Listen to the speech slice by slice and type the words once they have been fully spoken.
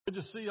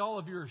Good to see all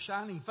of your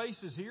shining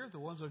faces here, the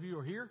ones of you who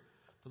are here.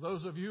 For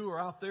those of you who are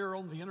out there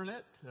on the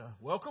internet,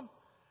 welcome.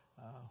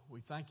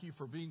 We thank you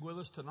for being with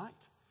us tonight.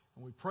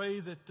 And we pray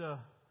that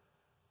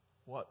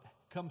what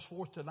comes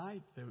forth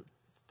tonight,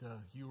 that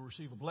you will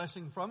receive a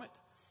blessing from it,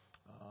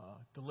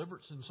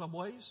 deliverance in some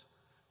ways.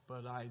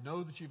 But I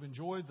know that you've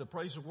enjoyed the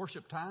praise and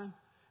worship time.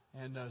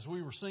 And as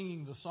we were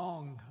singing the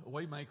song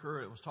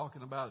Waymaker, it was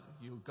talking about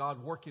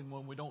God working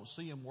when we don't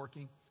see Him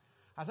working.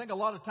 I think a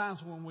lot of times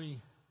when we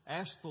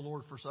ask the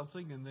Lord for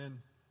something, and then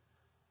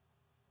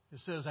it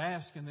says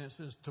ask, and then it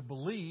says to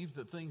believe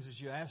that things that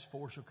you ask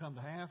for shall come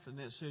to pass, and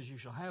then it says you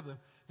shall have them.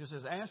 It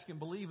says ask and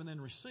believe and then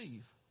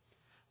receive.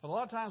 But a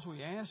lot of times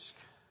we ask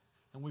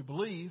and we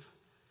believe,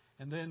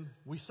 and then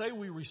we say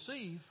we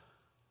receive,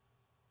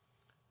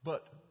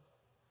 but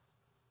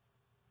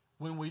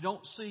when we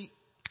don't see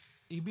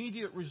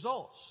immediate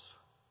results,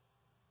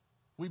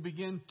 we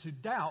begin to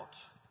doubt.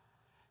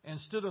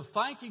 Instead of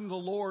thanking the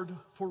Lord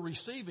for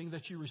receiving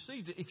that you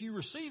received it, if you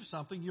receive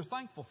something, you're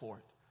thankful for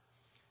it.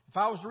 If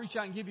I was to reach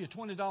out and give you a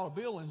 $20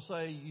 bill and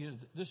say,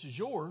 this is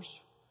yours,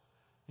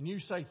 and you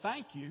say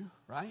thank you,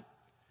 right?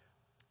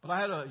 But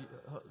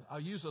I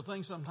use a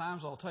thing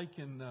sometimes I'll take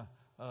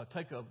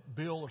a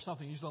bill or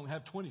something. I usually don't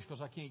have 20s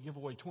because I can't give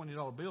away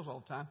 $20 bills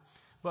all the time.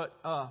 But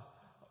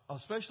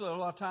especially a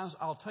lot of times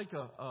I'll take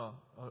a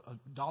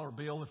dollar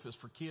bill if it's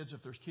for kids,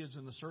 if there's kids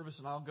in the service,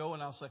 and I'll go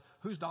and I'll say,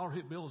 whose dollar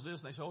bill is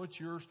this? And they say, oh, it's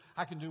yours.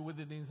 I can do with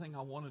it anything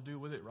I want to do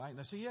with it, right? And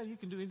I say, yeah, you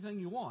can do anything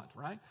you want,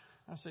 right?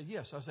 I say,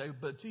 yes. I say,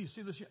 but do you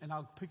see this? And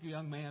I'll pick a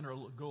young man or a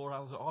girl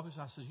out of the office.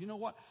 I says, you know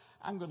what?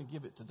 I'm going to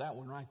give it to that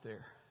one right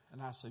there.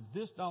 And I say,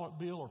 this dollar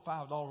bill or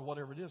 $5 or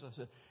whatever it is, I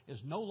said, is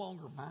no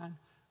longer mine,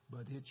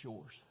 but it's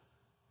yours.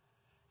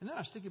 And then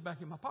I stick it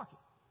back in my pocket.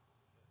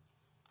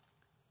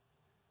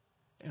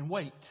 And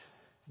wait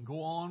and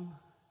go on.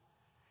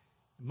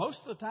 Most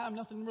of the time,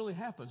 nothing really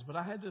happens. But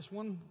I had this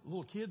one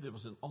little kid that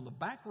was on the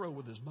back row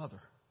with his mother.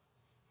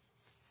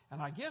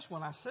 And I guess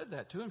when I said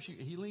that to him,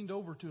 he leaned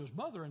over to his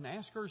mother and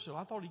asked her, so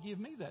I thought he'd give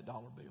me that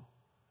dollar bill.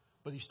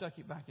 But he stuck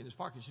it back in his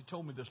pocket. She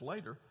told me this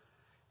later.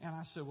 And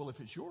I said, well, if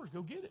it's yours,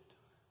 go get it.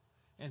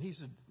 And he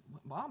said,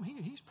 Mom,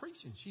 he's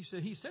preaching. She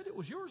said, he said it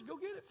was yours. Go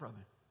get it from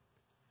him.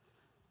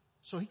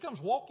 So he comes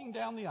walking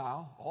down the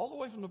aisle, all the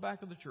way from the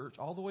back of the church,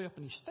 all the way up,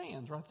 and he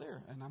stands right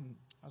there. And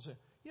I said,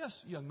 yes,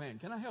 young man,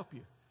 can I help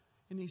you?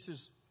 And he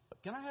says,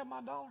 can I have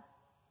my dollar?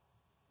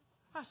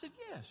 I said,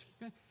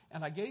 yes.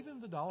 And I gave him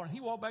the dollar, and he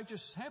walked back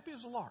just as happy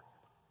as a lark.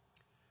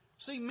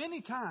 See,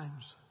 many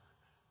times,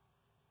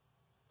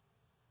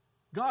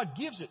 God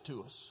gives it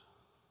to us,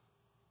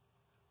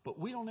 but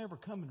we don't ever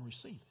come and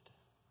receive it.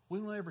 We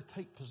don't ever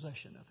take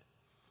possession of it.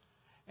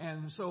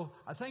 And so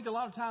I think a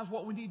lot of times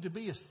what we need to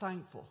be is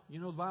thankful. You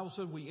know, the Bible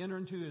said we enter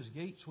into His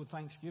gates with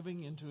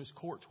thanksgiving, into His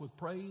courts with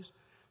praise.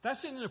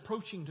 That's in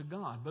approaching to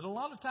God. But a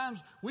lot of times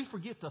we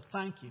forget to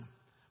thank Him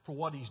for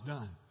what He's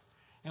done.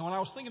 And when I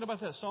was thinking about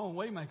that song,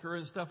 Waymaker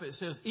and stuff, it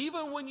says,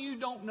 even when you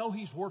don't know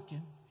He's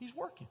working, He's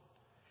working.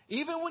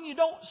 Even when you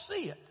don't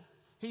see it,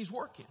 He's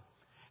working.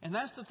 And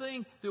that's the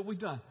thing that we've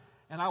done.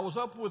 And I was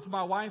up with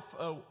my wife.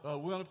 We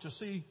went up to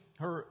see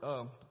her,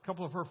 a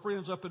couple of her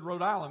friends up in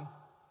Rhode Island.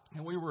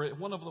 And we were at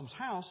one of them's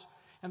house,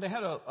 and they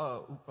had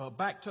a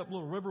backed up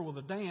little river with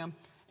a dam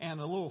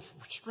and a little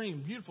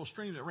stream, beautiful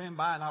stream that ran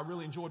by, and I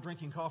really enjoyed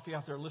drinking coffee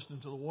out there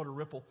listening to the water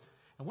ripple.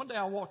 And one day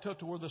I walked up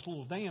to where this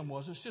little dam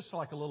was. It's just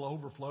like a little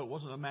overflow. It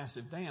wasn't a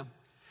massive dam.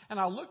 And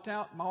I looked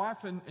out. My wife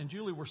and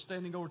Julie were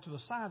standing over to the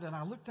side, and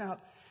I looked out,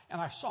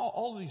 and I saw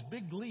all of these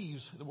big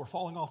leaves that were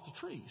falling off the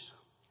trees.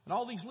 And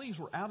all these leaves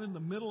were out in the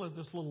middle of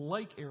this little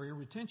lake area,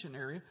 retention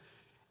area.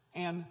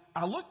 And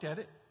I looked at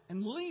it,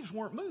 and the leaves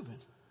weren't moving.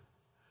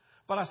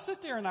 But I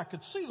sit there and I could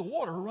see the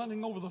water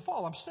running over the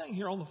fall. I'm staying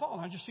here on the fall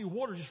and I just see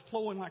water just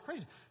flowing like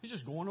crazy. It's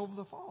just going over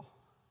the fall.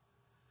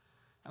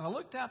 And I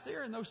looked out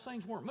there and those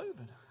things weren't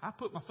moving. I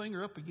put my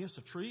finger up against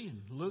a tree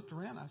and looked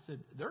around. I said,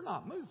 they're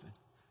not moving.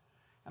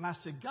 And I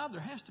said, God, there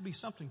has to be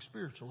something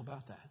spiritual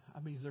about that. I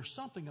mean, there's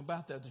something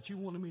about that you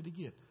wanted me to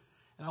get.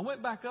 And I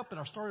went back up and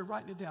I started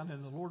writing it down,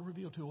 and the Lord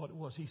revealed to me what it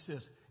was. He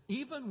says,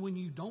 even when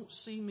you don't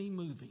see me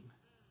moving,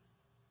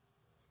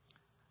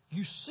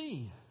 you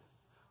see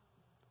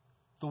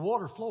the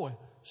water flowing,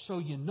 so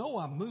you know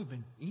I'm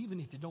moving, even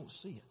if you don't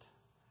see it.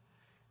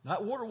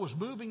 That water was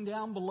moving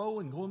down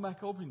below and going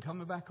back over and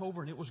coming back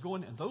over, and it was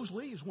going, and those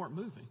leaves weren't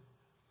moving.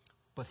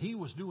 But He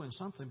was doing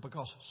something,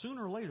 because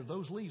sooner or later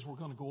those leaves were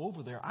going to go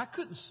over there. I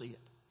couldn't see it.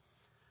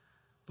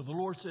 But the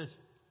Lord says,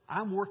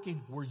 I'm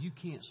working where you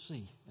can't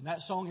see. And that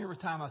song, every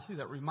time I see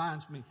that,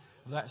 reminds me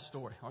of that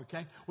story.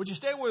 Okay? Would you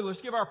stay with us?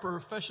 Let's give our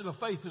profession of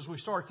faith as we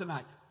start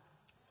tonight.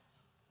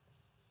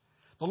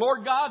 The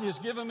Lord God has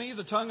given me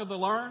the tongue of the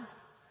learned,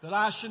 that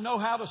I should know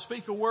how to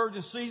speak a word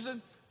in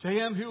season to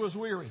him who is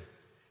weary.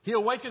 He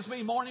awakens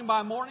me morning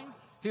by morning.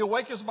 He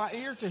awakens my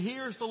ear to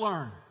hear as to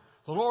learn.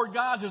 The Lord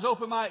God has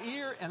opened my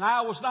ear, and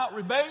I was not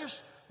rebellious,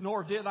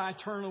 nor did I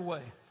turn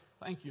away.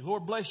 Thank you.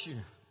 Lord, bless you.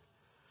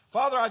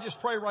 Father, I just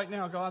pray right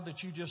now, God,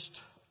 that you just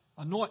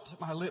anoint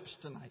my lips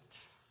tonight.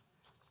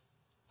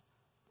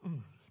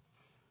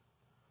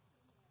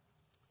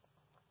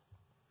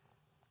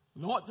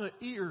 Anoint the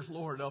ears,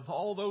 Lord, of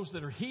all those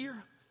that are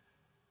here.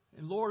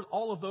 And Lord,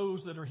 all of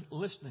those that are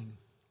listening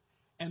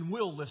and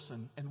will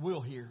listen and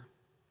will hear.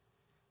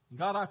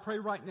 God, I pray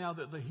right now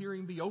that the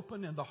hearing be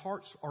open and the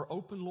hearts are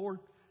open, Lord.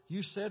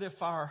 You said if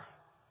our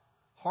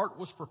heart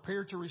was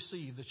prepared to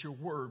receive, that your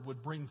word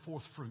would bring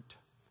forth fruit.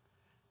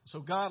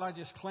 So God, I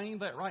just claim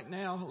that right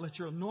now. Let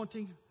your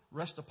anointing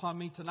rest upon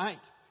me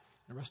tonight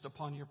and rest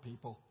upon your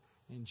people.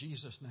 In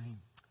Jesus' name,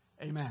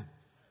 amen.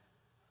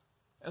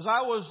 As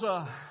I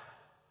was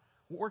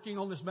working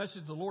on this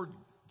message, the Lord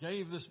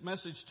gave this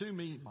message to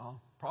me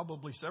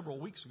probably several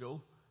weeks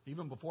ago,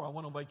 even before I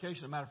went on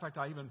vacation. As a matter of fact,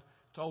 I even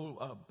told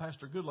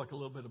Pastor Goodluck a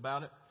little bit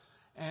about it.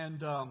 And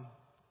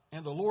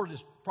the Lord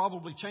has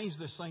probably changed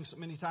this thing so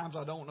many times. I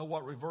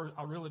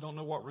really don't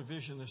know what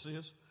revision this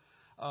is.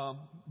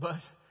 But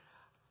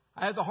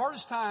I had the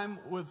hardest time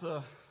with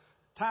the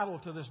title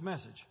to this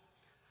message.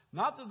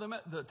 Not that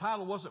the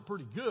title wasn't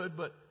pretty good,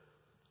 but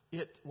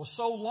it was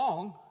so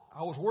long.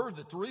 I was worried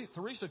that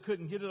Teresa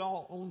couldn't get it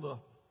all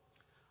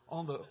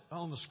on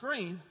the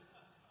screen,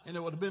 and it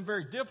would have been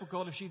very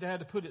difficult if she'd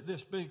had to put it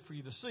this big for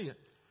you to see it.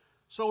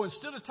 So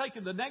instead of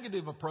taking the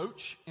negative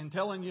approach and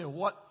telling you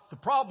what the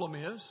problem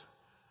is,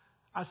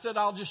 I said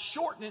I'll just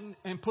shorten it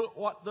and put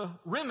what the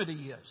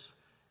remedy is.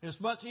 It's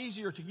much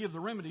easier to give the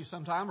remedy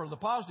sometime, or the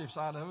positive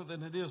side of it,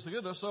 than it is the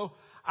good. So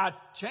I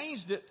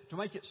changed it to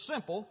make it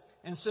simple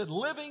and said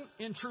living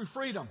in true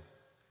freedom.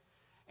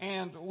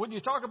 And when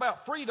you talk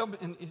about freedom,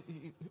 and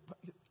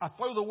I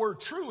throw the word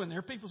true in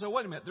there, people say,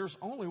 wait a minute, there's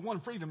only one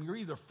freedom. You're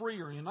either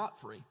free or you're not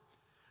free.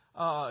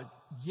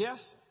 Yes,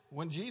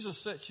 when Jesus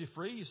sets you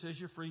free, he says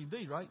you're free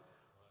indeed, right?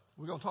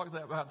 We're going to talk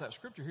about that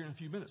scripture here in a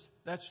few minutes.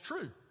 That's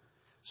true.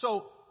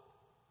 So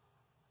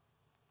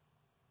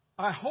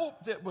I hope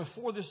that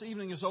before this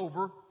evening is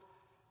over,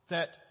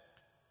 that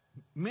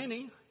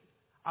many,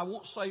 I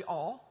won't say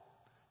all,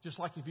 just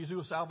like if you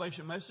do a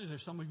salvation message,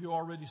 there's some of you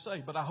already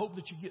say, but I hope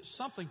that you get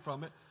something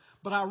from it.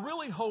 But I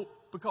really hope,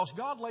 because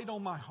God laid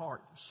on my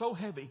heart so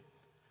heavy,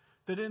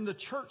 that in the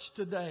church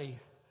today,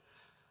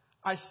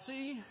 I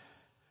see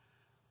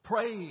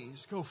praise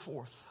go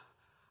forth.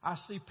 I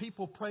see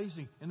people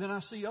praising, and then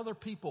I see other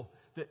people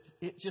that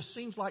it just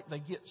seems like they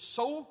get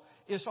so,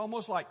 it's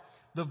almost like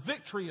the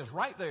victory is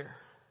right there.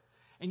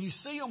 And you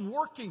see them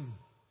working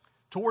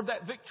toward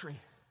that victory,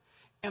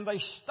 and they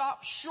stop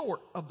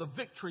short of the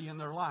victory in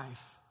their life.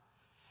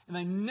 And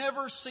they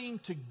never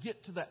seem to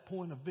get to that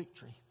point of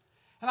victory.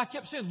 And I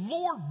kept saying,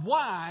 Lord,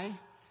 why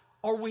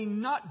are we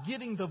not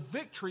getting the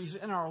victories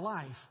in our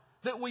life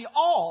that we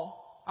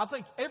all, I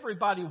think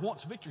everybody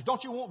wants victories.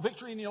 Don't you want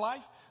victory in your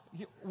life?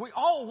 We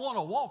all want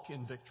to walk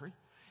in victory.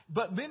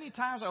 But many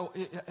times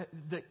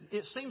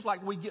it seems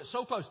like we get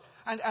so close.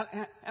 And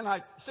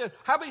I said,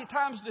 how many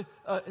times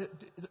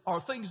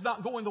are things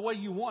not going the way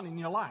you want in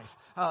your life?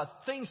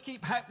 Things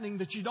keep happening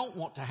that you don't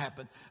want to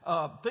happen.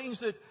 Things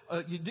that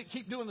you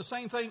keep doing the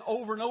same thing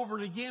over and over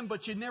again,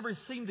 but you never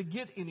seem to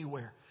get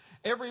anywhere.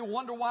 Ever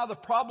wonder what the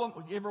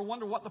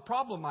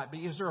problem might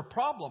be? Is there a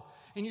problem?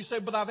 And you say,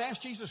 but I've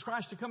asked Jesus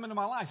Christ to come into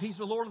my life. He's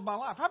the Lord of my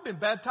life. I've been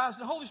baptized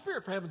in the Holy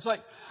Spirit, for heaven's sake.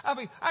 I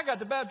mean, I got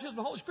the baptism of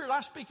the Holy Spirit.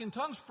 I speak in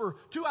tongues for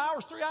 2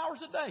 hours, 3 hours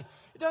a day.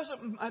 It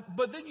doesn't,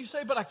 but then you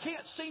say, but I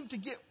can't seem to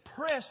get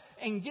pressed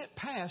and get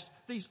past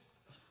these,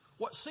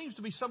 what seems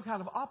to be some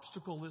kind of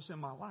obstacle that's in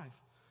my life.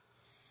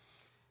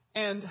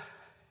 And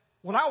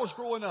when I was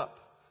growing up,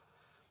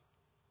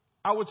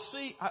 I would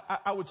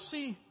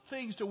see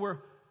things to where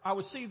I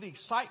would see the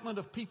excitement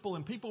of people,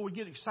 and people would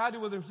get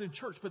excited whether it was in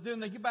church. But then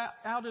they get back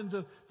out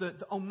into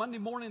on Monday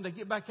morning, they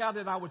get back out,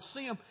 and I would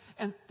see them,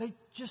 and they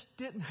just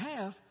didn't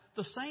have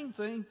the same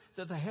thing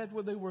that they had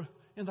when they were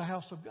in the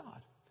house of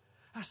God.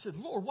 I said,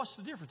 Lord, what's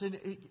the difference?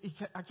 And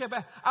I kept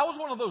back. I was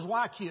one of those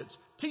why kids.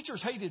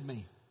 Teachers hated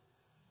me,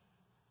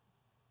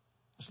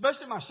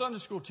 especially my Sunday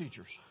school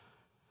teachers.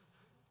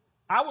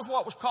 I was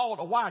what was called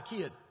a why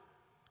kid.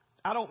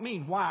 I don't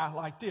mean why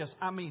like this.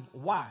 I mean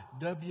why,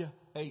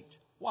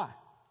 W-H-Y.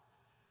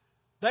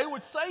 They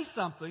would say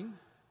something,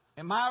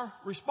 and my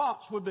response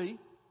would be,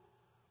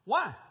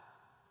 why?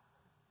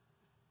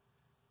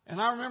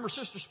 And I remember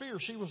Sister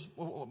Spears, she was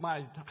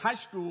my high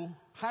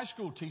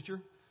school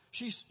teacher.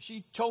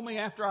 She told me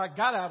after I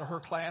got out of her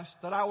class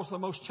that I was the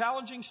most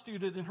challenging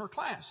student in her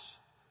class.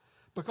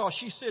 Because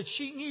she said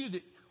she knew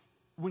that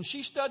when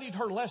she studied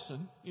her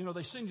lesson, you know,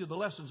 they send you the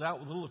lessons out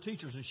with the little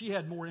teachers, and she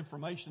had more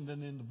information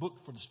than in the book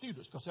for the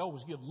students, because they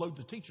always load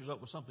the teachers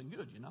up with something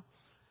good, you know.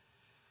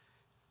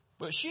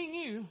 But she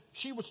knew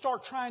she would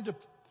start trying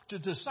to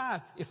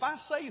decide, if I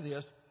say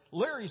this,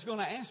 Larry's going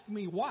to ask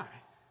me why.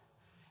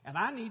 And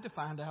I need to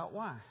find out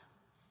why.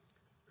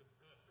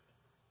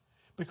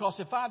 Because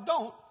if I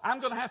don't, I'm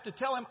going to have to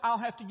tell him I'll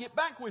have to get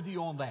back with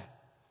you on that.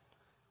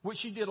 Which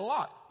she did a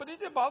lot. But it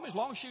didn't bother me. As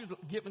long as she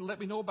would let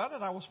me know about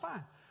it, I was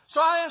fine.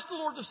 So I asked the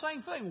Lord the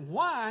same thing.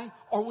 Why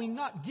are we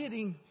not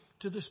getting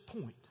to this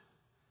point?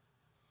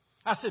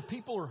 I said,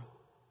 people are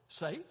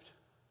saved.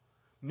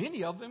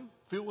 Many of them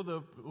filled with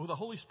the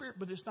Holy Spirit,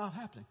 but it's not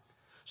happening.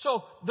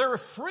 So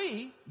they're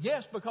free,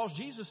 yes, because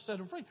Jesus set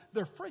them free.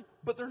 They're free,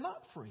 but they're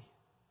not free.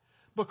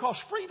 Because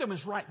freedom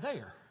is right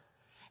there.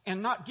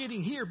 And not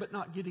getting here, but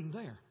not getting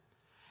there.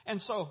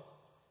 And so,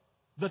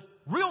 the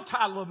real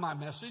title of my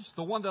message,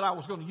 the one that I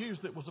was going to use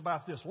that was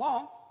about this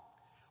long,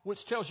 which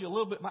tells you a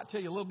little bit, might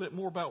tell you a little bit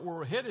more about where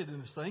we're headed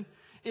in this thing.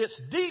 It's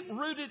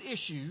deep-rooted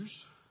issues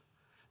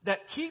that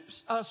keeps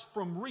us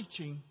from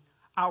reaching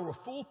our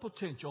full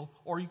potential,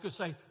 or you could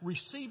say,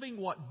 receiving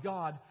what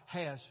God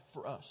has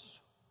for us.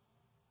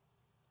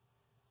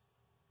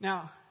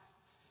 Now,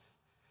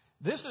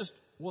 this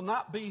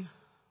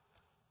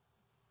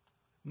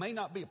may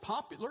not be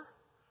popular,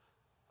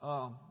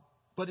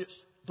 but it's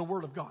the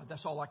Word of God.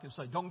 That's all I can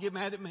say. Don't get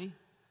mad at me.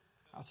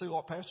 I see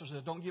what Pastor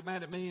says. Don't get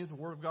mad at me. The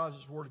Word of God is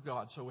the Word of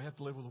God, so we have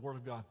to live with the Word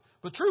of God.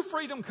 But true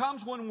freedom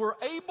comes when we're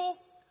able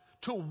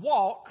to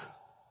walk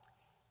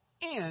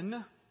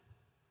in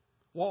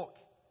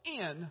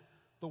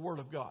the Word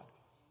of God.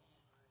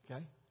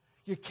 Okay?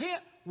 You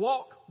can't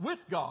walk with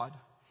God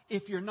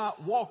if you're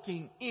not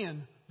walking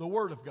in the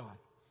Word of God.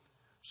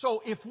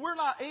 So if we're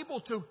not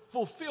able to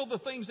fulfill the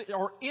things that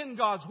are in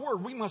God's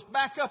Word, we must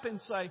back up and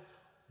say,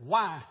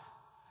 why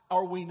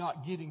are we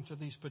not getting to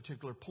these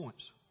particular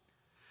points?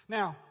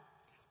 Now,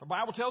 the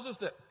Bible tells us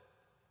that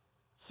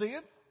sin,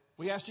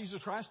 we ask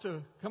Jesus Christ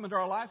to come into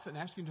our life and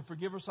ask Him to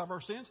forgive us of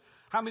our sins.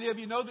 How many of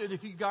you know that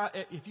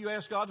if you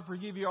ask God to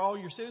forgive you all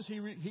your sins,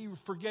 He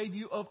forgave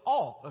you of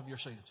all of your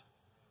sins?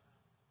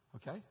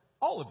 Okay?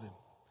 All of them.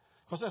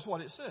 Because that's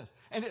what it says.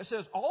 And it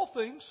says all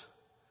things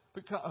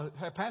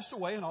have passed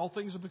away and all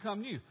things have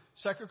become new.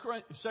 2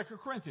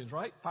 Corinthians,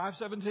 right?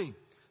 5:17.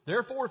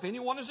 Therefore, if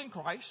anyone is in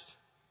Christ,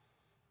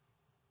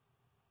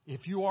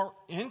 if you are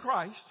in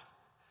Christ,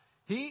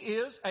 he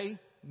is a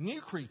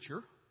new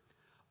creature.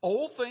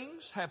 Old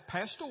things have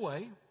passed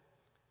away.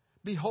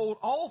 Behold,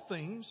 all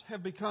things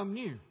have become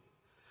new.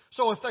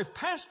 So if they've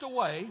passed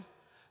away,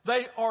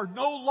 they are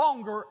no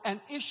longer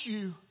an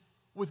issue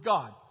with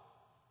God.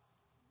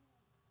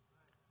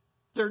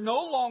 They're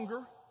no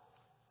longer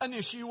an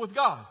issue with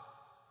God.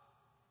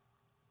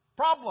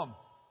 Problem.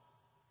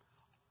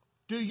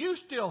 Do you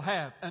still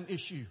have an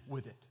issue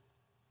with it?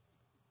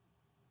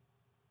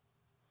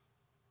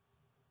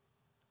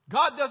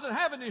 God doesn't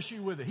have an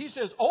issue with it. He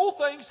says, old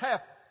things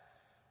have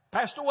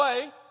passed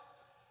away,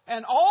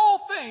 and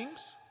all things,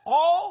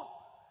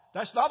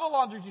 that's not a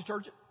laundry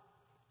detergent.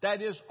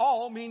 That is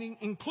all, meaning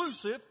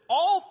inclusive.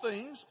 All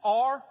things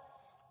are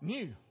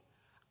new.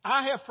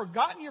 I have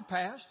forgotten your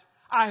past.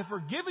 I have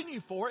forgiven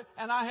you for it,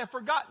 and I have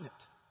forgotten it.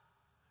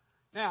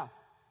 Now,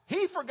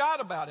 He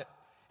forgot about it.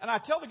 And I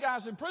tell the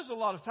guys in prison a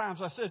lot of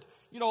times, I said,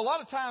 a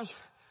lot of times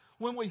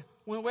when we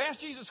ask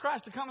Jesus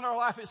Christ to come into our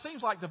life, it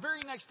seems like the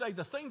very next day,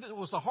 the thing that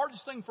was the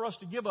hardest thing for us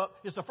to give up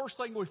is the first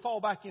thing we fall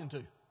back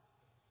into.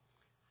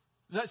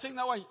 Does that seem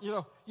that way?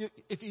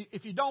 If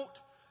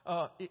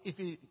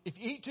you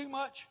eat too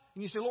much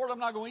and you say, Lord, I'm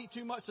not going to eat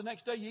too much, the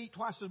next day you eat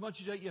twice as much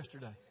as you ate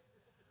yesterday.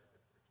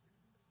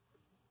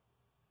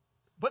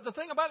 But the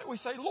thing about it, we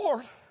say,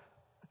 Lord,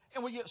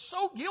 and we get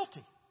so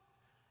guilty.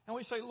 And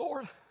we say,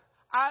 Lord,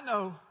 I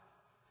know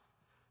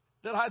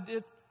that I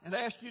did and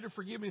asked you to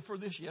forgive me for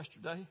this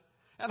yesterday.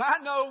 And I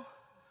know,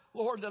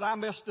 Lord, that I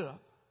messed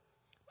up.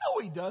 No,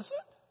 He doesn't.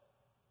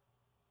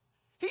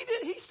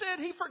 He said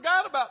He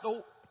forgot about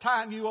the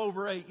time you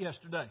overate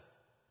yesterday.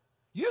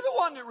 You're the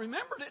one that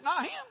remembered it,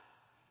 not Him.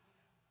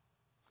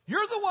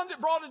 You're the one that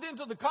brought it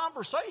into the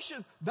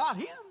conversation, not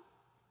Him.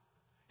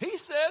 He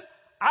said,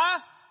 I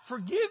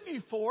forgive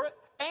you for it,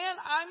 and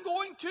I'm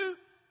going to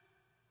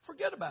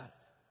forget about it.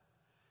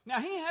 Now,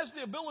 He has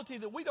the ability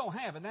that we don't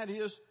have, and that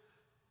is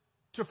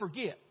to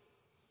forget.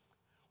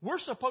 We're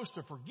supposed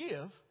to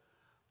forgive,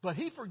 but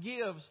He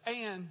forgives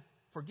and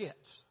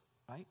forgets,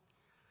 right?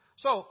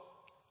 So,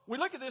 we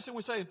look at this and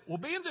we say, well,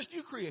 being this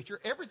new creature,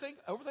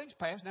 everything's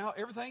past, now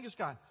everything is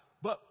gone.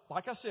 But,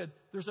 like I said,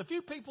 there's a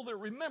few people that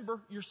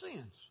remember your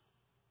sins.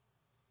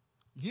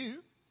 You,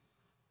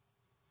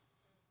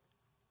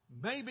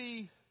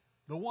 maybe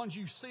the ones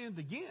you sinned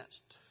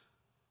against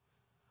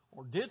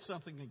or did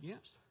something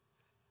against,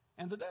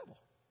 and the devil.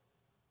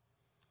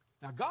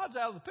 Now, God's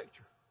out of the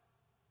picture.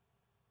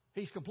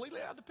 He's completely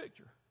out of the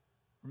picture.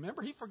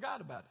 Remember, He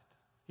forgot about it.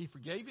 He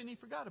forgave you and He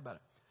forgot about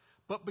it.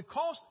 But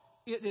because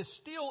it is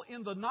still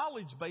in the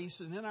knowledge base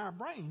and in our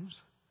brains,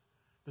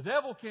 the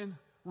devil can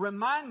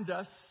remind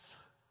us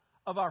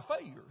of our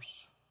failures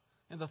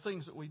and the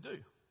things that we do.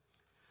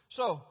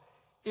 So,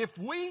 if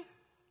we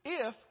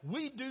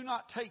do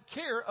not take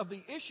care of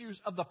the issues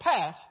of the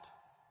past,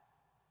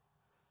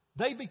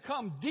 they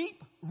become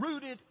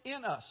deep-rooted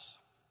in us.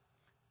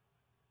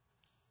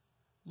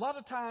 A lot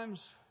of times,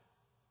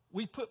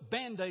 we put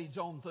Band-Aids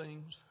on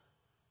things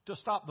to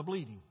stop the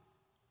bleeding.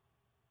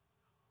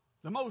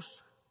 The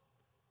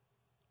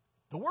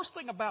worst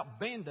thing about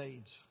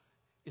Band-Aids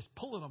is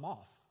pulling them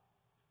off.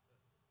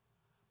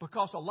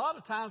 Because a lot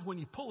of times when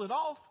you pull it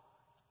off,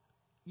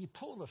 you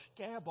pull the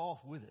scab off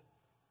with it.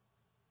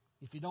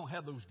 If you don't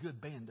have those good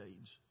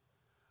Band-Aids.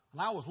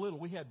 When I was little,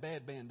 we had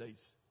bad Band-Aids.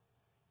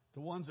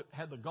 The ones that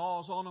had the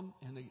gauze on them,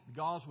 and the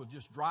gauze would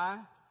just dry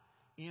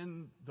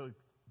in the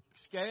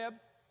scab.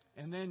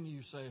 And then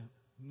you say,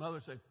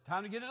 Mother said,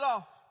 time to get it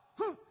off.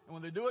 And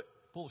when they do it,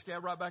 pull the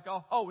scab right back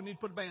off. Oh, we need to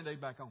put a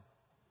Band-Aid back on.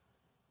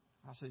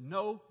 I said,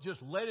 no,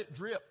 just let it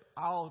drip.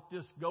 I'll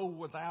just go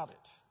without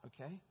it.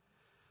 Okay?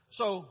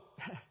 So,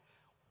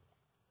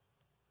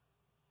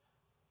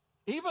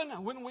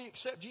 even when we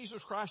accept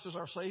Jesus Christ as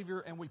our Savior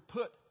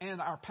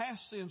and our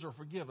past sins are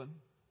forgiven,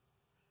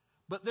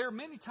 but there are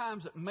many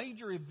times that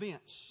major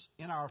events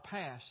in our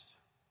past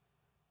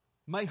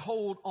may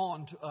hold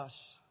on to us.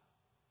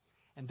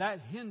 And that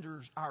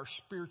hinders our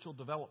spiritual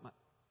development.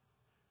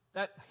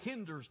 That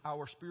hinders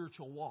our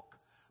spiritual walk.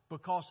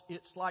 Because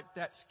it's like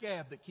that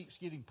scab that keeps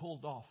getting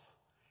pulled off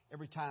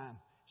every time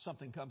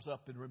something comes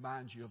up and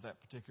reminds you of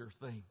that particular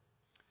thing.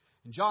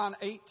 In John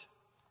 8,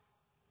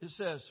 it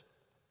says,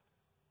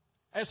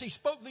 as he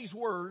spoke these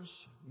words,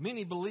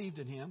 many believed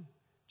in him.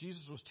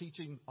 Jesus was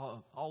teaching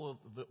all of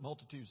the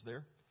multitudes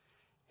there.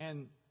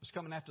 And was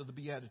coming after the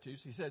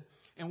Beatitudes. He said,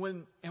 and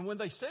when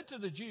they said to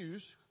the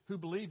Jews who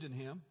believed in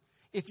him,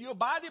 if you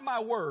abide in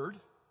my word,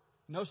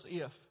 notice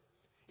the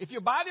if you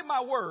abide in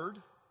my word,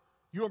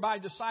 you are my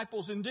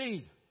disciples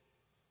indeed.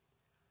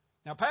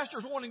 Now,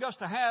 Pastor's wanting us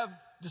to have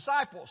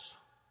disciples.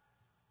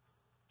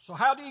 So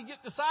how do you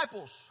get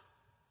disciples?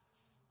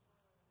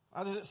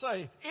 How does it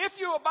say? If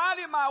you abide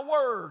in my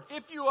word,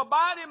 if you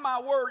abide in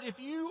my word, if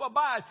you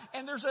abide,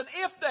 and there's an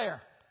if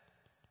there.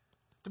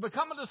 To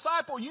become a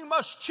disciple, you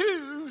must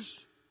choose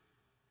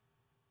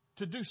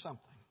to do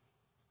something.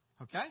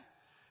 Okay?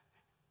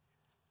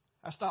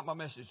 That's not my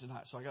message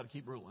tonight, so I got to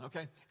keep ruling.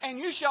 Okay? And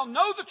you shall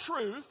know the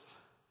truth,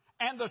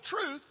 and the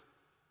truth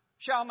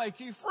shall make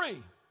you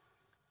free.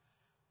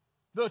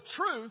 The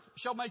truth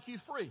shall make you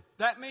free.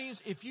 That means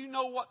if you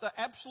know what the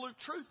absolute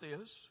truth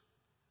is,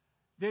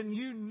 then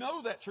you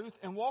know that truth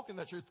and walk in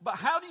that truth. But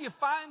how do you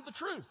find the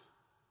truth?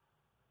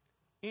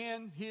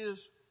 In His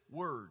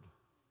Word.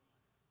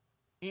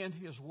 In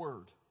His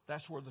Word.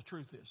 That's where the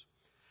truth is.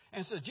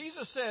 And so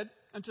Jesus said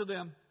unto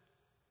them,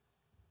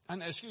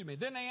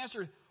 then they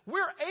answered,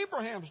 we're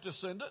Abraham's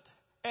descendant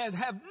and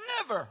have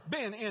never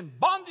been in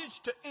bondage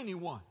to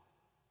anyone.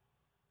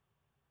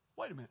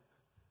 Wait a minute.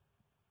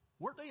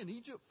 Weren't they in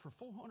Egypt for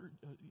 400,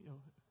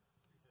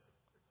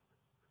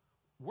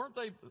 weren't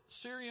they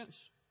Syrians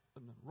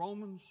and the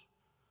Romans?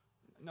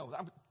 No,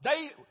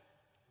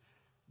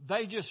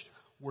 they just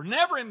were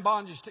never in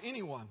bondage to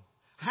anyone.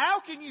 How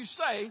can you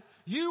say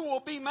you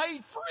will be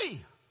made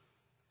free?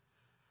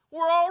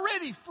 We're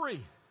already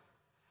free.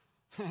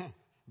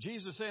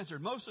 Jesus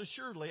answered, most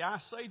assuredly I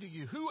say to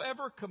you,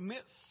 whoever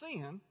commits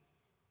sin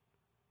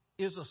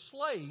is a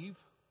slave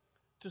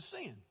to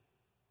sin.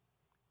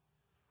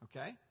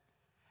 Okay?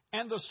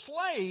 And the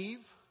slave,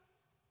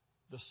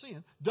 the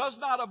sin, does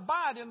not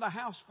abide in the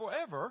house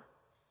forever,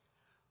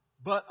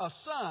 but a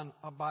son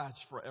abides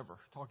forever.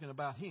 Talking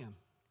about him.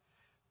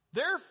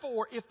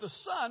 Therefore, if the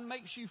Son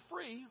makes you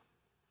free,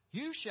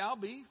 you shall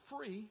be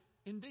free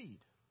indeed.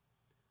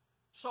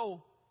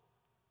 So,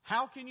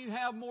 how can you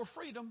have more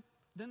freedom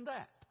than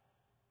that?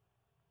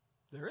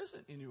 There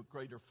isn't any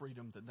greater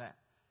freedom than that.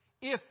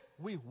 If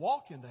we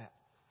walk in that.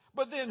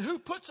 But then who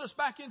puts us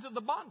back into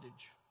the bondage?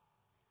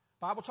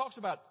 The Bible talks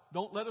about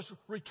don't let us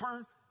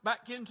return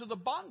back into the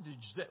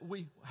bondage that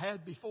we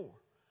had before.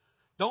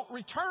 Don't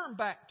return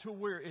back to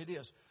where it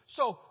is.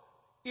 So,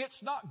 it's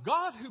not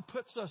God who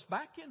puts us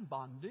back in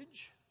bondage.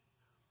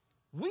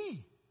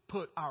 We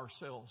put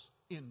ourselves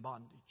in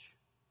bondage.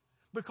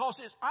 Because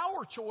it's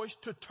our choice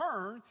to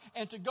turn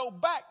and to go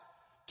back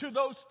to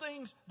those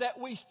things that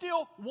we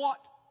still want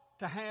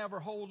to have or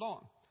hold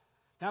on.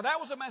 Now, that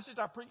was a message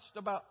I preached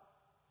about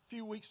a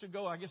few weeks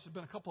ago. I guess it's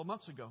been a couple of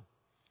months ago.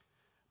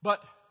 But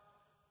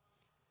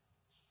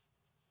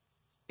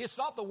it's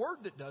not the Word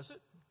that does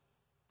it.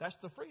 That's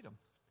the freedom.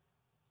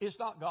 It's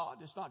not God.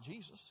 It's not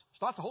Jesus.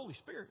 It's not the Holy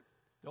Spirit.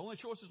 The only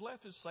choices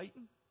left is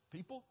Satan,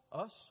 people,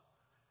 us,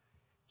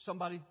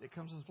 somebody that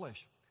comes in the flesh.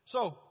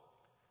 So,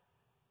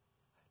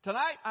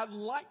 tonight I'd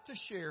like to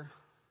share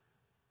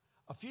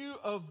a few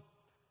of,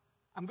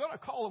 I'm going to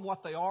call them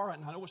what they are,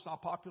 and I know it's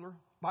not popular,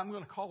 but I'm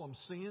going to call them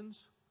sins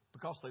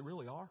because they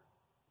really are.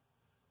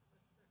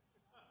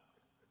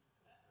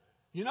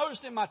 You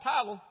noticed in my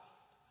title,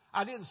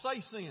 I didn't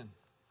say sin.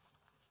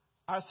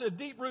 I said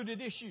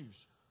deep-rooted issues.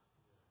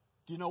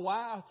 Do you know why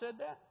I said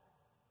that?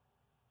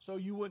 So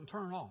you wouldn't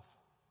turn off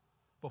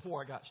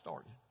before I got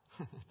started.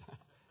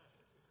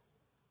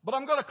 But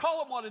I'm going to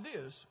call it what it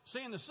is.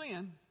 Sin is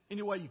sin,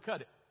 any way you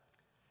cut it.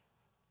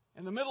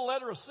 And the middle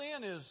letter of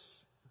sin is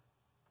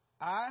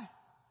I.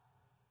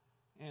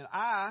 And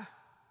I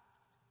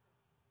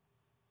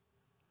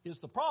is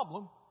the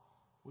problem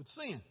with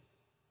sin.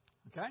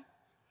 Okay?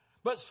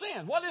 But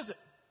sin, what is it?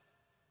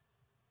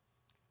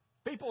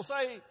 People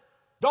say,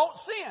 don't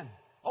sin.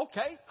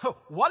 Okay,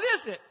 what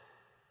is it?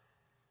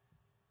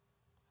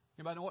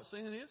 Anybody know what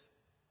sin is?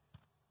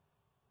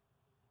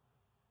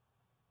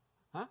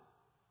 Huh?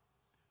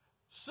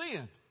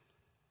 Sin.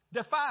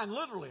 Defined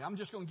literally. I'm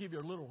just going to give you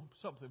a little,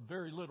 something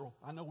very literal.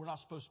 I know we're not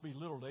supposed to be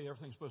literal today.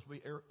 Everything's supposed to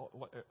be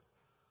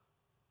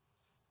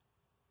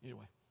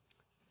anyway.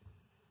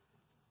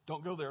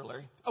 Don't go there,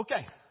 Larry.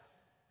 Okay.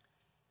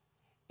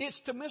 It's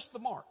to miss the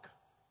mark.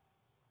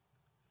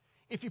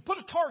 If you put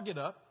a target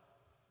up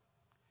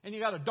and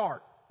you got a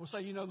dart, we'll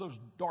say, you know, those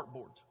dart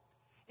boards.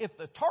 If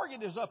the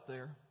target is up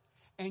there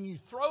and you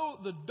throw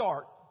the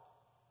dart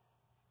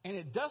and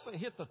it doesn't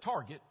hit the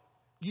target,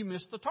 you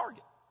miss the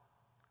target.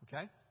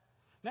 Okay?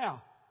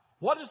 Now,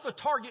 what is the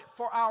target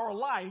for our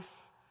life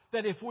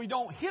that if we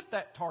don't hit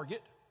that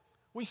target,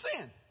 we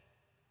sin?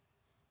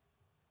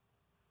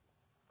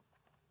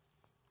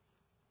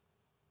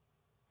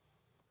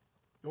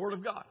 The Word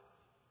of God.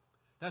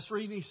 That's the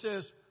reason he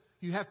says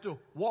you have to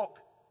walk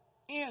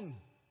in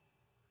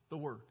the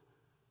Word.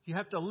 You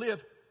have to live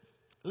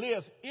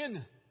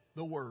in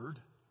the Word,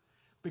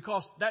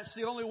 because that's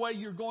the only way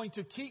you're going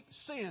to keep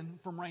sin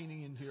from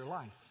reigning into your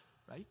life,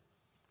 right?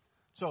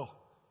 So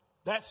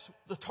that's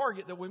the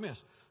target that we miss.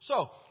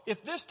 So if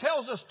this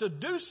tells us to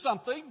do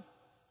something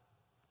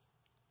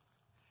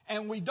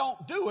and we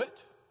don't do it,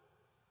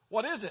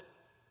 what is it?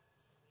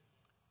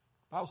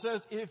 The Bible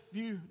says, if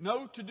you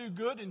know to do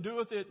good and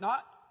doeth it not,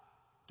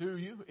 do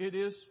you, it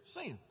is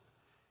sin.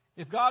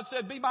 If God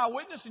said, be my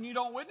witness, and you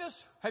don't witness,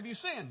 have you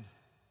sinned?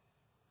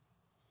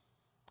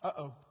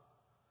 Uh-oh.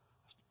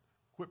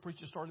 Quit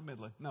preaching, started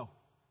middling. No.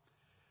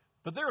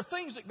 But there are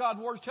things that God's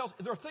Word tells,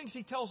 there are things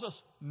He tells us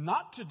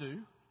not to do,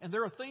 and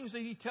there are things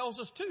that He tells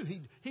us to.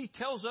 He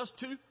tells us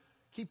to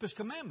keep His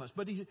commandments,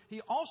 but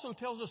He also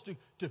tells us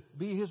to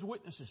be His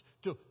witnesses,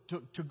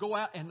 to go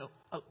out and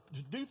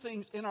to do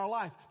things in our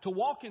life, to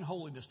walk in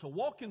holiness, to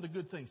walk in the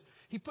good things.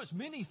 He puts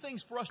many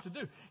things for us to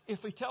do. If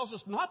He tells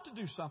us not to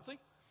do something,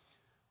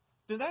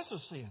 then that's a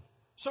sin.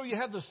 So you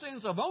have the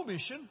sins of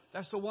omission.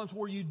 That's the ones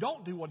where you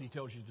don't do what He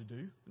tells you to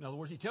do. In other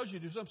words, He tells you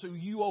to do something, so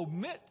you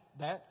omit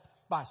that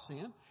by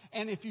sin.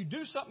 And if you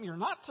do something you're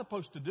not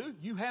supposed to do,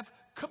 you have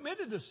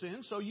committed a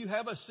sin, so you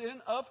have a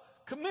sin of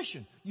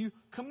commission. You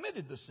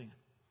committed the sin.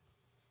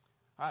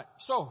 All right,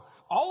 so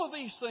all of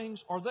these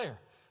things are there.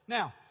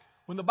 Now,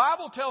 when the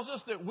Bible tells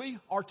us that we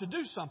are to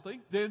do something,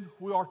 then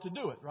we are to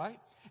do it, right?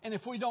 And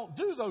if we don't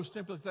do those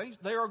simple things,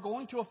 they are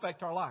going to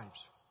affect our lives.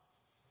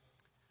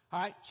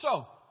 All right,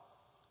 so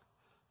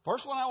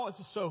first one I want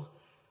to, so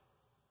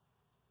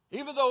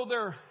even though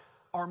there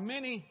are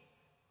many,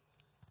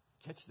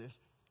 catch this,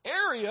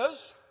 areas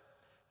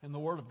in the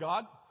Word of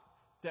God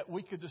that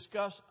we could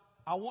discuss,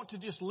 I want to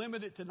just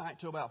limit it tonight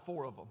to about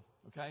 4 of them,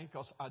 okay?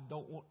 Because I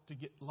don't want to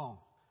get long.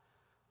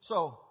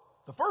 So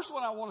the first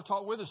one I want to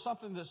talk with is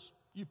something that's,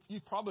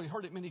 you've probably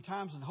heard it many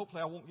times, and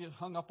hopefully I won't get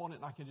hung up on it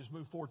and I can just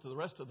move forward to the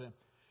rest of them.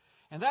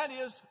 And that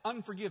is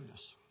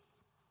unforgiveness,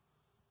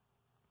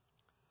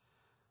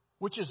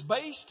 which is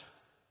based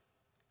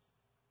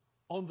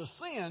on the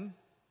sin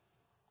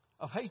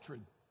of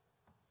hatred.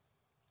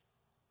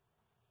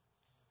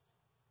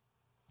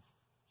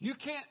 You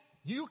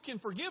can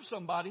forgive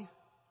somebody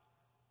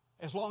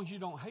as long as you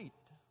don't hate.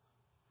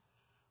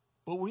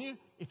 But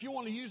if you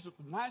want to use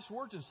nice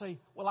words and say,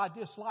 well, I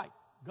dislike,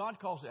 God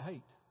calls it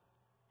hate.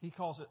 He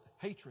calls it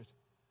hatred.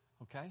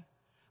 Okay?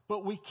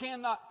 But we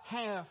cannot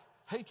have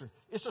hatred.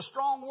 It's a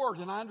strong word,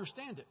 and I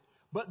understand it.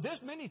 But this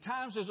many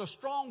times is a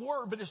strong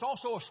word, but it's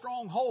also a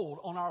stronghold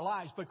on our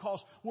lives because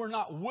we're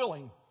not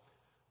willing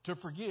to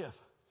forgive.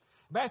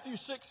 Matthew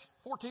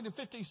 6:14 and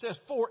 15 says,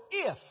 for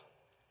if,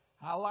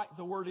 I like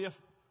the word if.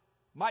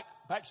 Mike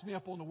backs me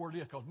up on the word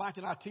if, because Mike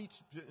and I teach,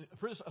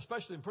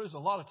 especially in prison, a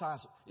lot of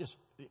times it's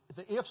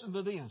the ifs and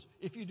the thens.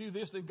 If you do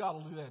this, then God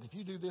will do that. If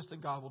you do this,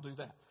 then God will do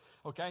that.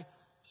 Okay?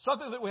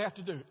 Something that we have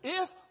to do.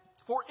 If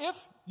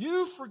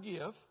you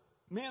forgive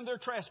men their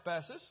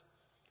trespasses,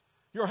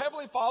 your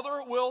heavenly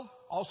Father will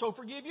also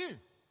forgive you.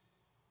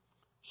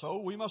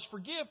 So we must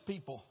forgive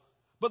people.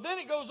 But then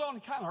it goes on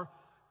and kind of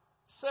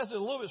says it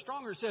a little bit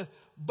stronger. It says,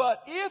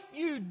 but if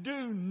you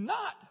do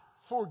not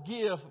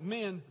forgive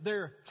men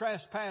their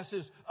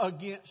trespasses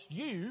against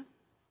you,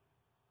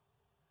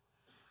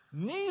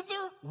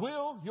 neither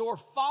will your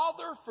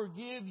Father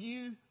forgive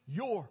you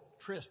your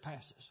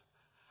trespasses.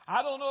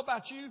 I don't know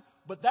about you,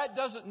 but that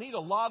doesn't need a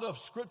lot of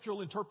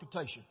scriptural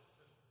interpretation.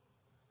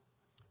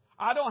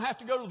 I don't have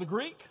to go to the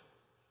Greek.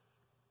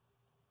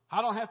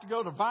 I don't have to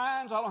go to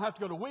Vines. I don't have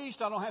to go to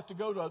Wuest. I don't have to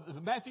go to the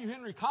Matthew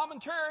Henry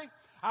commentary.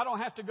 I don't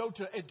have to go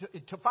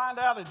to find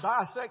out and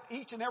dissect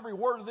each and every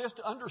word of this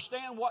to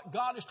understand what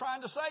God is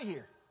trying to say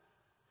here.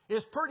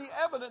 It's pretty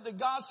evident that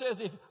God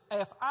says,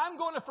 if I'm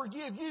going to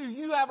forgive you,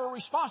 you have a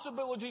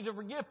responsibility to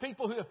forgive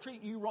people who have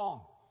treated you wrong.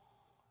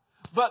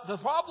 But the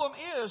problem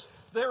is,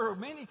 there are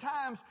many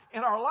times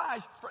in our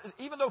lives,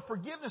 even though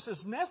forgiveness is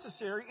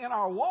necessary in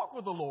our walk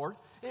with the Lord,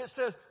 it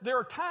says there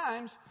are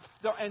times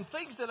and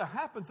things that have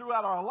happened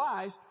throughout our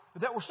lives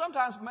that were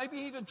sometimes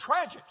maybe even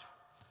tragic.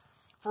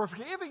 For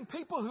forgiving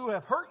people who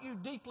have hurt you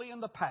deeply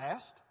in the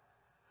past,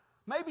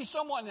 maybe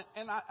someone,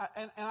 and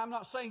I'm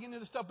not saying any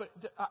of this stuff, but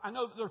I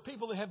know that there are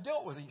people that have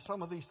dealt with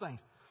some of these things.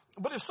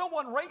 But if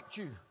someone raped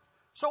you,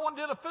 someone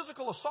did a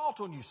physical assault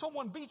on you,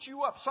 someone beat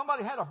you up,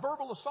 somebody had a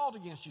verbal assault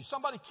against you,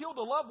 somebody killed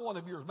a loved one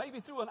of yours, maybe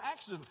through an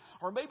accident,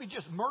 or maybe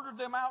just murdered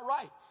them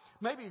outright.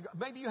 Maybe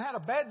you had a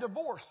bad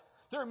divorce.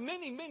 There are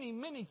many, many,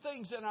 many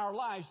things in our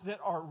lives that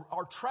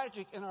are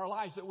tragic in our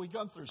lives that we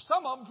go through.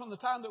 Some of them from the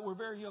time that we're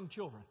very young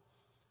children.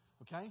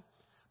 Okay?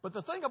 But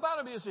the thing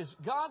about it is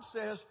God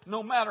says,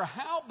 no matter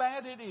how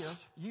bad it is,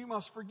 you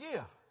must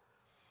forgive.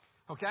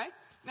 Okay?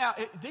 Now,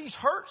 these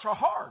hurts are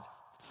hard.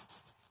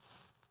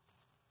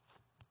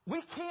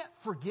 We can't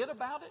forget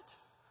about it,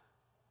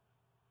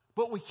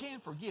 but we can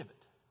forgive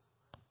it.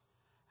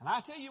 And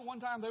I tell you, one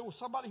time there was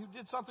somebody who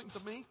did something to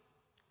me.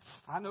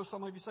 I know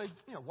some of you say,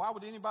 why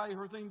would anybody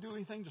or anything do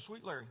anything to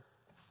Sweet Larry?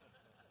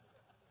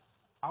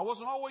 I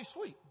wasn't always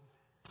sweet.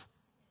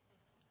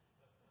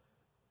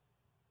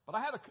 But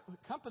I had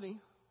a company,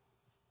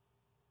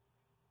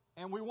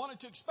 and we wanted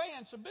to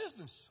expand some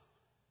business.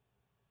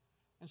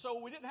 And so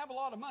we didn't have a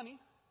lot of money.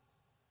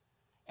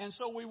 And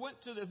so we went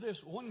to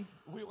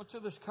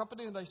this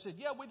company, and they said,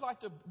 yeah, we'd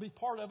like to be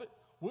part of it.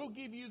 We'll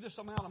give you this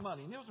amount of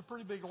money. And it was a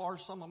pretty big,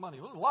 large sum of money.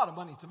 It was a lot of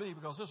money to me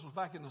because this was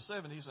back in the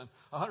 70s, and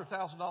 $100,000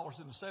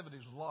 in the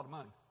 70s was a lot of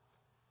money.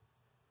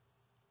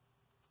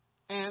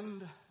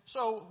 And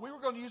so we were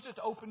going to use it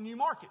to open new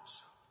markets.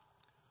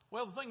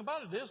 Well, the thing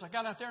about it is I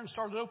got out there and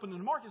started opening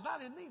the markets, and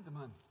I didn't need the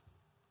money.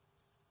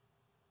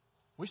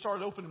 We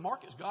started opening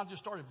markets. God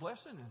just started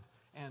blessing,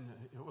 and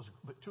it was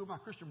two of my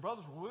Christian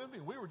brothers were with me.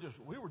 We were just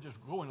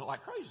going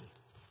like crazy.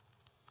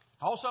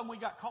 All of a sudden, we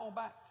got called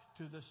back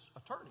to this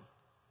attorney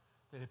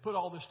that had put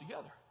all this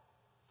together.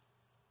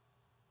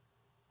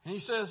 And he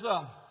says,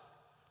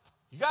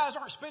 you guys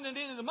aren't spending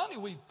any of the money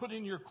we put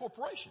in your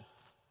corporation.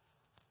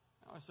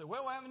 I said,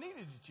 well, we haven't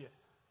needed it yet.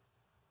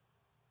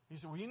 He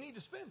said, well, you need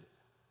to spend it.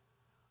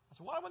 I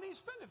said, why do I need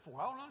to spend it for?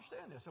 I don't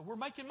understand this. I said, we're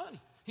making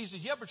money. He says,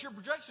 yeah, but your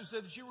projection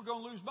said that you were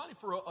going to lose money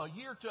for a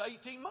year to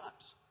 18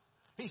 months.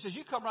 He says,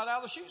 you come right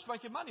out of the chutes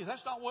making money.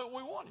 That's not what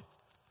we wanted.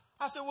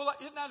 I said, well,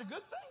 isn't that a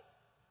good thing?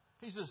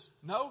 He says,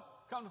 no.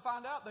 Come to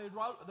find out, they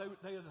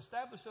had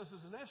established us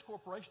as an S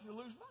corporation to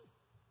lose money.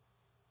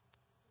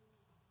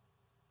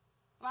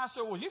 And I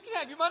said, well, you can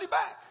have your money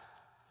back.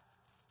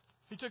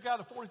 He took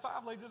out a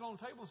 45, laid it on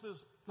the table, and says,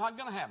 not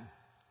going to happen.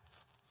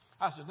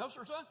 I said, no,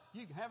 sir, son,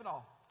 you can have it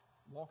all.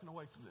 I'm walking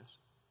away from this.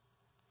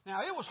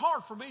 Now, it was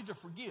hard for me to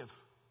forgive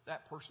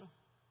that person.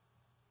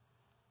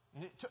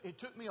 And it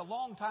took me a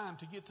long time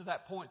to get to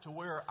that point to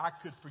where I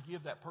could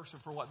forgive that person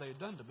for what they had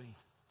done to me.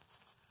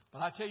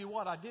 But I tell you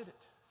what, I did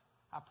it.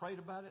 I prayed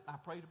about it, and I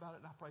prayed about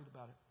it, and I prayed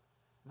about it.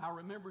 And I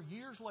remember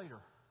years later,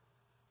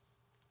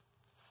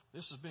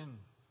 this has been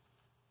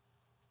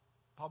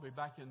probably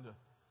back in the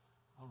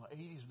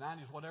 80s,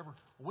 90s, whatever.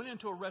 I went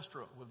into a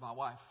restaurant with my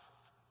wife.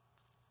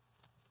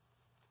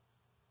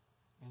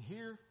 And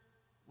here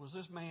was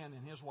this man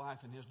and his wife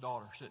and his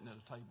daughter sitting at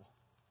a table.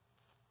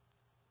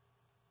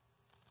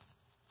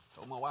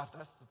 Told my wife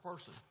that's the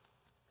person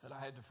that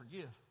I had to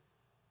forgive.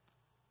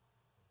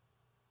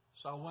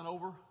 So I went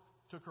over,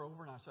 took her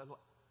over, and I said, look,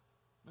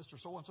 Mr.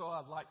 So-and-so,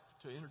 I'd like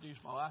to introduce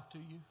my wife to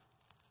you.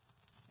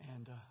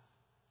 And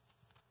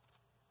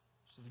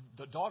so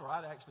the daughter,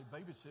 I'd actually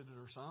babysitted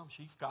her some.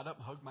 She got up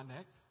and hugged my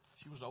neck.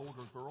 She was an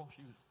older girl.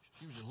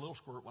 She was a little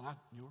squirt when I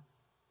knew her.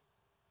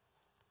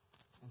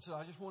 And so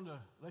I just wanted to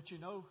let you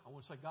know, I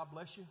want to say God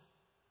bless you.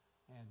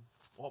 And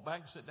walked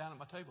back and sat down at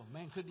my table. The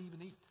man couldn't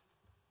even eat.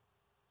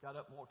 Got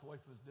up and walked away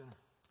from his dinner.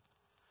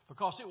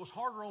 Because it was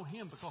harder on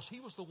him because he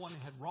was the one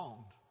that had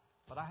wronged.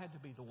 But I had to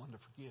be the one to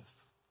forgive.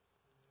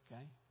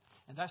 Okay?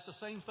 And that's the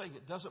same thing.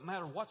 It doesn't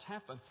matter what's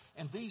happened.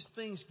 And these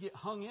things get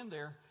hung in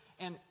there.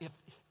 And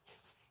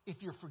if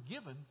you're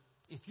forgiven,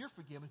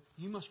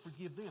 you must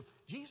forgive them.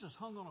 Jesus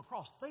hung on a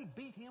cross. They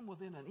beat him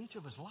within an inch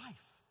of his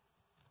life.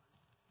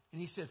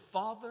 And he said,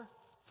 Father,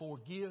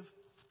 forgive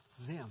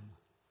them,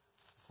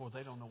 for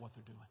they don't know what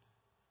they're doing.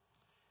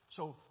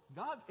 So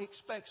God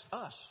expects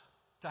us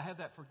to have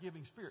that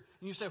forgiving spirit.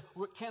 And you say,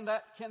 well, can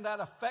that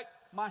affect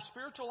my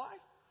spiritual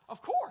life?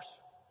 Of course.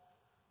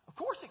 Of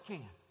course it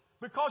can.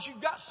 Because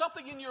you've got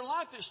something in your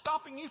life that's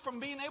stopping you from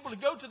being able to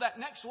go to that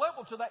next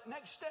level, to that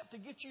next step to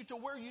get you to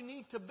where you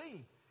need to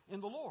be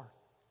in the Lord.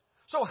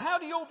 So how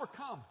do you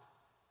overcome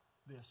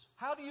this?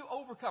 How do you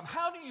overcome?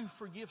 How do you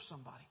forgive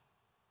somebody?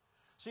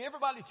 See,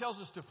 everybody tells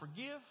us to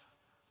forgive,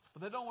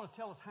 but they don't want to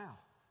tell us how.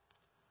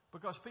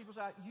 Because people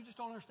say, you just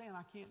don't understand,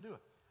 I can't do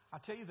it. I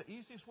tell you the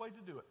easiest way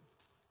to do it.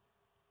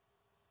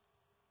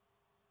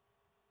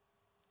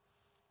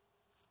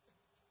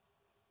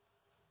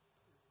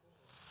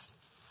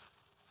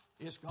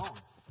 It's gone.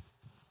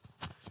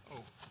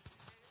 Oh.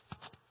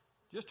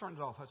 Just turn it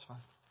off. That's fine.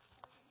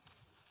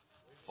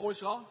 Oh, it's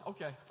gone?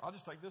 Okay. I'll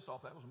just take this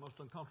off. That was the most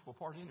uncomfortable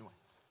part anyway.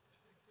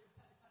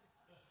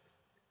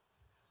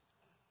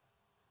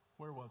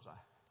 Where was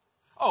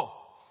I? Oh,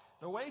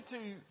 the way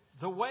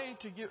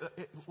to give.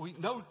 We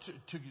know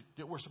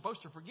that we're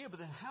supposed to forgive, but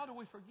then how do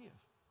we forgive?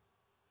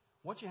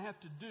 What you have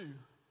to do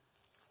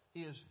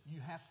is you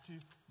have to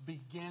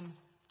begin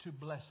to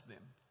bless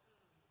them.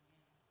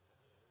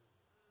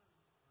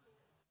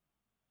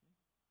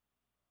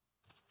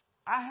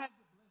 I had to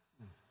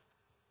bless him.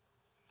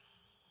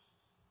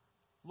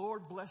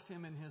 Lord, bless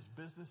him in his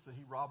business that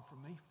he robbed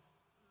from me.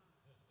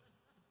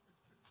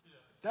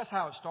 That's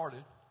how it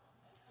started.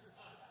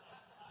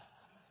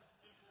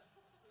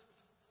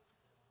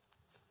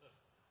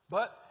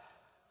 But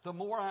the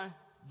more I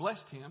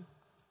blessed him,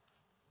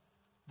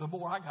 the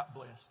more I got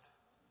blessed.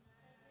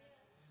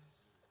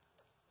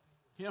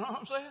 You know what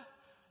I'm saying?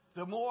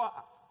 The more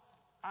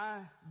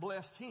I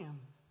blessed him,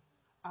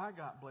 I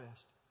got blessed.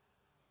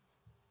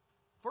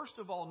 First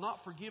of all, not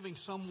forgiving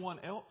someone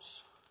else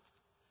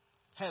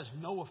has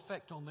no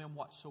effect on them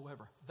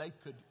whatsoever.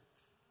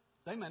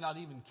 They may not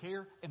even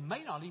care and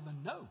may not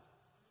even know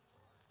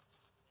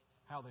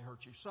how they hurt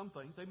you. Some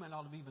things they may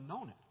not have even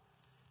known it.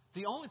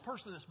 The only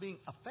person that's being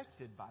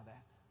affected by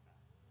that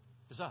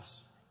is us.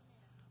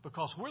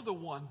 Because we're the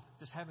one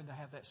that's having to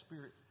have that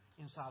spirit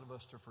inside of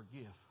us to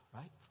forgive,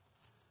 right?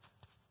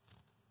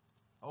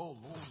 Oh,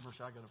 Lord mercy,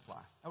 I got to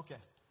fly. Okay.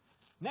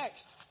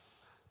 Next.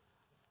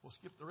 We'll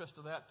skip the rest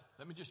of that.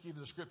 Let me just give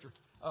you the scripture.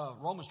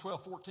 Romans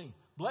 12:14.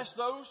 Bless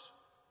those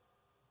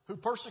who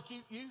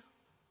persecute you.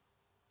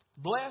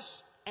 Bless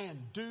and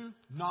do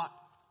not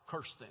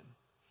curse them.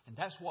 And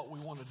that's what we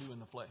want to do in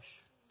the flesh.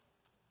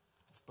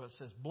 But it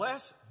says,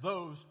 bless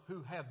those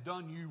who have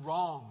done you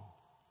wrong.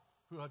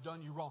 Who have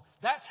done you wrong.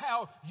 That's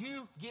how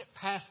you get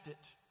past it.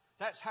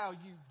 That's how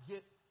you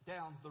get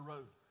down the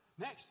road.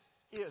 Next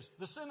is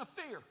the sin of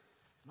fear.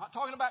 I'm not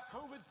talking about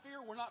COVID fear.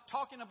 We're not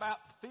talking about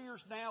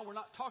fears now. We're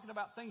not talking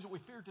about things that we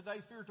fear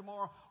today, fear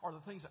tomorrow, or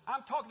the things that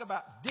I'm talking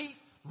about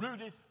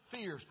deep-rooted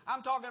fears.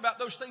 I'm talking about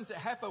those things that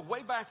happen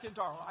way back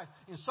into our life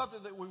in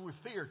something that we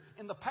feared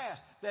in the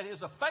past that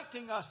is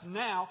affecting us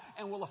now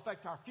and will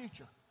affect our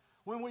future.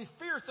 When we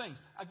fear things,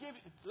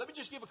 let me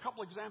just give a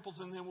couple examples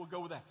and then we'll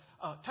go with that.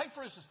 Take, for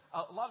instance,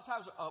 a lot of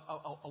times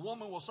a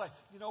woman will say,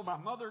 my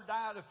mother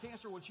died of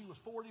cancer when she was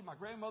 40. My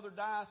grandmother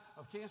died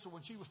of cancer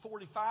when she was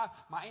 45.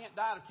 My aunt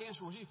died of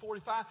cancer when she was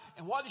 45.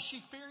 And what is she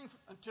fearing?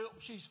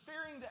 She's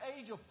fearing the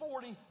age of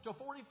 40 to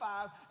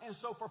 45. And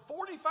so for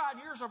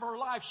 45 years of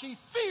her life, she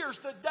fears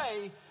the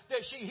day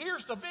that she hears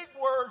the big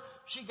word,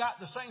 she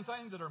got the same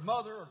thing that her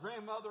mother or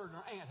grandmother and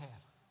her aunt had.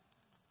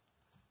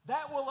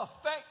 That will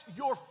affect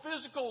your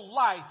physical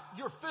life,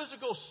 your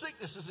physical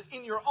sicknesses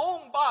in your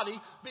own body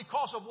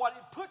because of what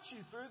it puts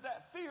you through,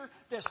 that fear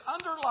that's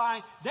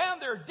underlying,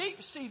 down there,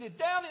 deep-seated,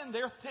 down in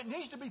there, that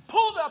needs to be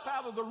pulled up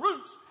out of the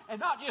roots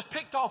and not just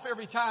picked off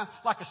every time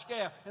like a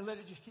scab and let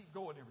it just keep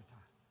going every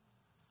time.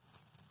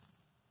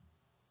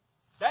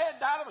 Dad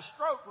died of a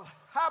stroke with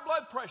high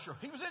blood pressure.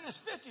 He was in his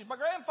 50s. My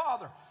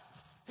grandfather,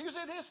 he was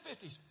in his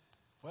 50s.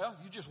 Well,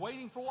 you're just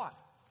waiting for what?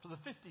 For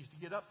the 50s to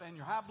get up and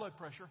your high blood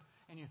pressure.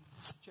 And you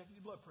check your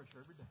blood pressure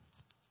every day.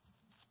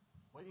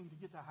 Waiting to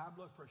get the high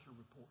blood pressure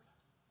report.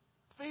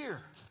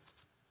 Fear.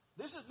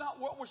 This is not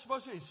what we're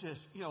supposed to do. It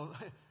says,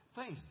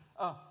 things.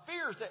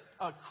 Fears that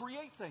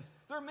create things.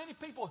 There are many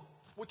people,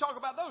 we talk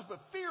about those,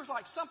 but fears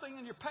like something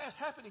in your past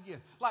happened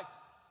again. Like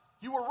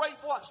you were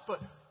raped once,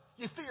 but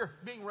you fear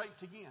being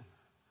raped again.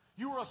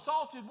 You were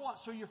assaulted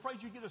once, so you're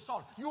afraid you get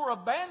assaulted. You were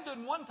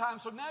abandoned one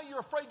time, so now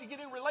you're afraid to get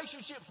in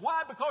relationships.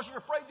 Why? Because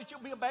you're afraid that you'll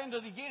be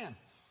abandoned again.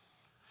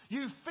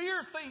 You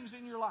fear things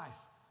in your life.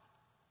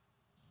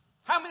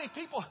 How many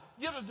people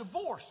get a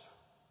divorce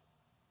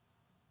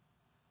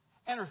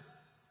and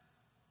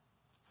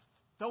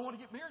don't want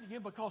to get married again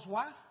because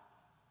why?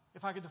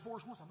 If I get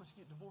divorced once, I must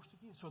get divorced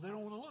again. So they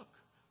don't want to look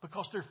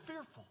because they're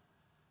fearful.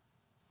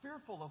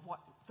 Fearful of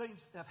what things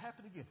that have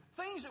happened again.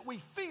 Things that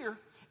we fear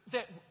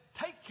that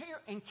take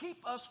care and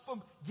keep us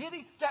from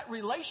getting that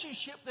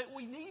relationship that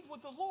we need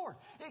with the Lord.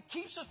 It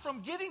keeps us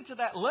from getting to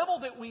that level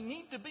that we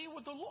need to be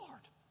with the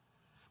Lord.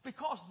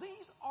 Because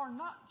these are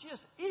not just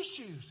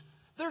issues.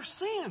 They're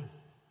sin.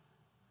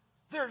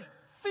 Their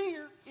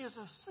fear is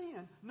a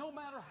sin, no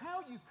matter how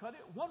you cut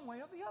it, one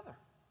way or the other.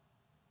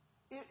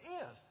 It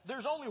is.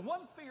 There's only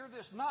one fear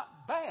that's not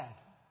bad.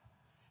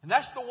 And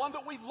that's the one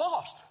that we've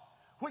lost.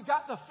 We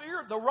got the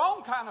fear, the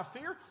wrong kind of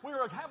fear. We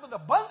were having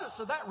abundance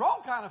of that wrong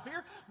kind of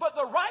fear. But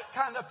the right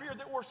kind of fear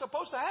that we're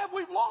supposed to have,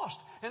 we've lost.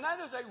 And that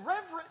is a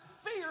reverent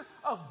fear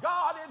of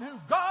God and who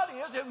God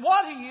is and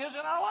what He is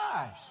in our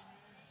lives.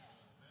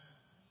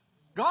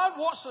 God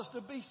wants us to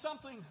be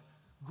something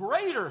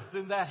greater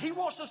than that. He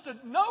wants us to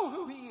know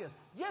who He is.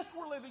 Yes,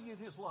 we're living in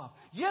His love.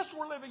 Yes,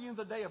 we're living in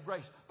the day of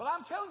grace. But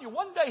I'm telling you,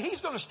 one day He's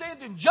going to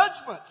stand in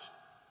judgment.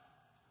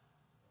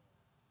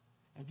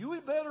 And you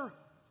better...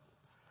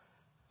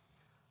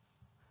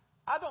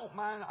 I don't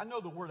mind. I know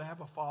the word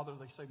Abba Father,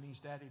 they say, means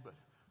daddy, but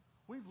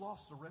we've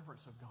lost the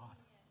reverence of God.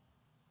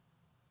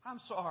 I'm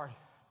sorry.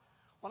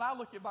 When I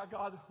look at my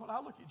God, when I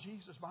look at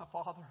Jesus, my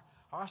Father,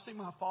 or I see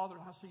my Father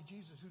and I see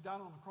Jesus who died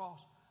on the cross,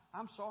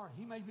 I'm sorry.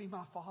 He may be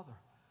my Father.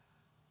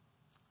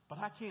 But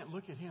I can't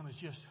look at Him as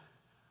just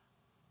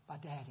my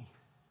daddy.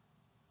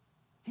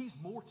 He's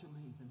more to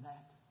me than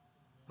that.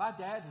 My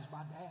dad is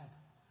my dad.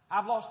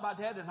 I've lost my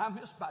dad and I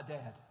miss my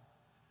dad.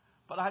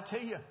 But I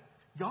tell you,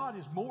 God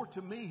is more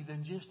to me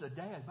than just a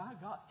dad. My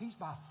God, He's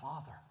my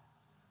Father.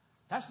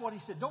 That's what He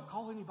said. Don't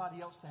call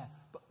anybody else that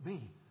but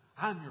me.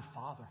 I'm your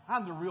Father.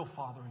 I'm the real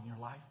Father in your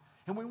life.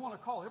 And we want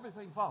to call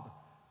everything Father.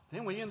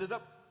 Then we ended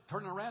up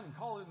turning around and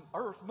calling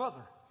Earth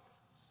Mother.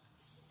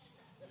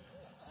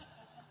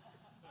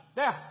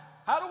 Now,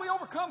 how do we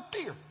overcome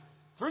fear?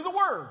 Through the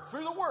Word.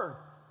 Through the Word.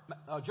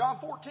 John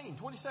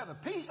 14:27.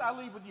 Peace I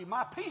leave with you.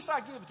 My peace I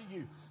give to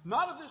you.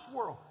 Not of this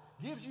world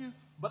gives you,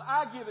 but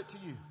I give it to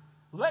you.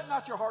 Let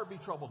not your heart be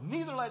troubled,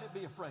 neither let it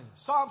be afraid.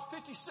 Psalms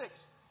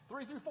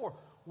 56:3-4.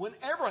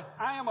 Whenever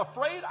I am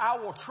afraid, I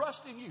will trust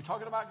in you.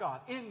 Talking about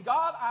God. In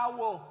God I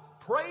will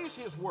praise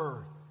His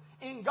word.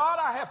 In God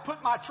I have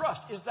put my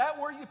trust. Is that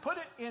where you put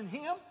it? In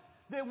Him?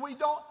 Then we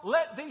don't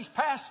let these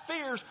past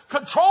fears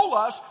control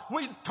us.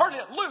 We turn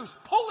it loose,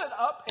 pull it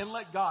up, and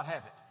let God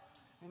have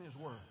it in His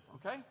word.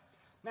 Okay?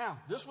 Now,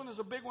 this one is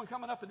a big one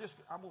coming up, and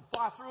I'm going to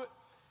fly through it.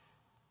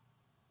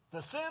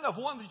 The sin of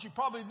one that you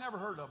probably never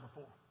heard of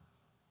before.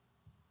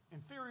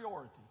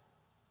 Inferiority.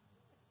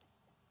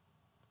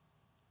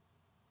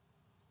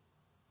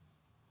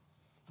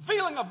 The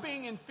feeling of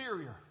being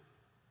inferior.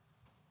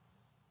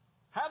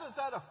 How does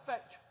that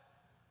affect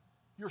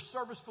your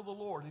service for the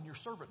Lord and your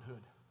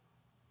servanthood?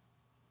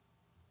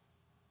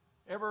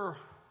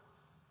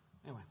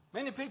 Anyway,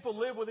 many people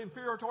live with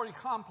inferiority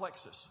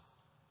complexes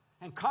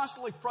and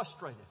constantly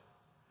frustrated.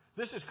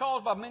 This is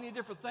caused by many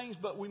different things,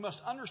 but we must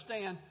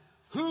understand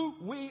who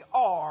we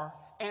are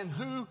and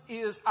who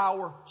is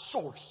our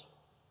source.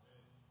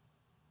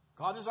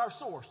 God is our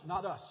source,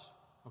 not us.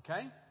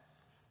 Okay?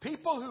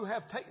 People who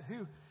have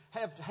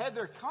had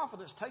their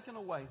confidence taken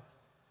away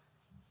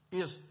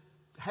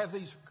have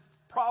these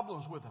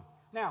problems with them.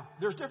 Now,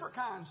 there's different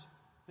kinds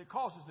that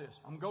causes this.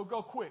 I'm going to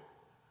go quick.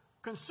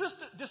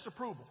 Consistent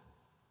disapproval.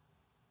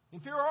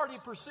 Inferiority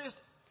persists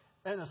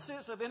in a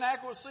sense of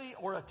inadequacy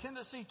or a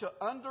tendency to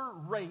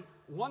underrate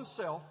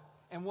oneself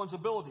and one's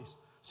abilities.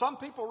 Some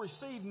people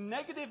receive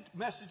negative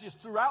messages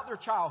throughout their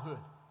childhood.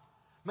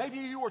 Maybe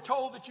you were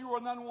told that you were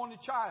an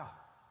unwanted child.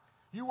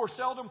 You were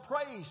seldom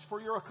praised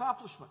for your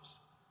accomplishments.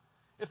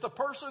 If the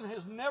person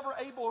is never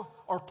able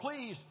or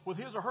pleased with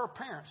his or her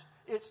parents,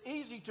 it's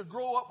easy to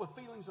grow up with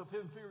feelings of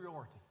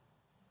inferiority.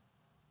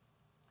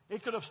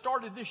 It could have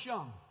started this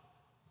young.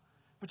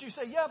 But you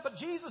say, yeah, but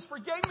Jesus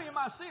forgave me of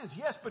my sins.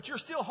 Yes, but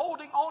you're still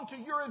holding on to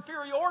your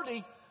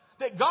inferiority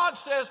that God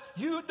says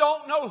you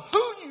don't know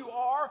who you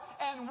are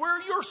and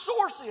where your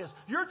source is.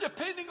 You're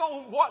depending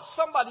on what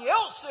somebody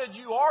else said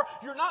you are.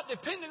 You're not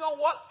depending on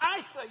what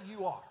I say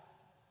you are.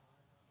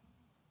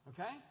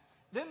 Okay?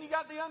 Then you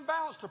got the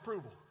unbalanced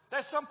approval.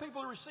 That's some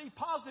people who receive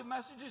positive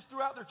messages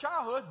throughout their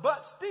childhood,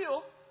 but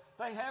still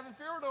they have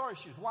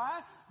inferiority issues.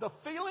 Why? The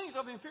feelings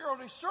of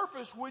inferiority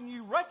surface when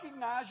you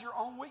recognize your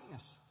own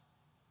weakness.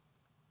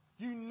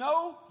 You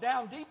know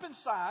down deep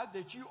inside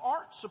that you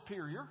aren't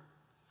superior,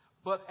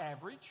 but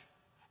average.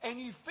 And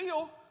you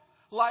feel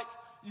like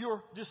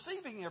you're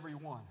deceiving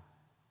everyone.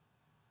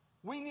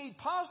 We need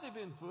positive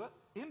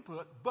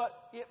input, but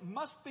it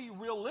must be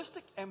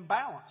realistic and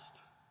balanced.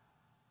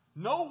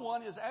 No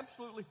one is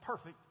absolutely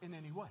perfect in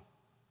any way.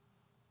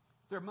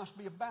 There must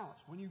be a balance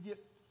when you get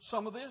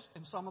some of this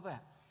and some of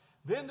that.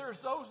 Then there's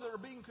those that are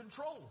being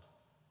controlled.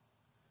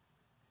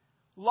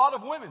 A lot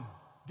of women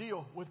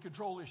deal with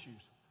control issues.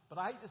 But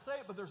I hate to say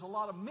it, but there's a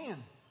lot of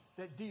men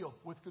that deal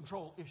with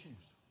control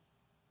issues.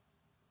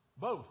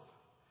 Both.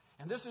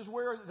 And this is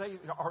where they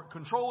are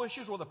control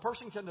issues where the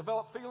person can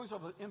develop feelings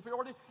of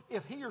inferiority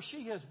if he or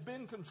she has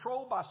been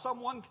controlled by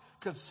someone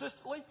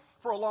consistently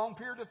for a long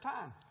period of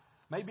time.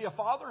 Maybe a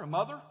father, a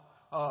mother,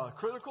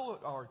 critical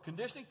or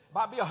conditioning.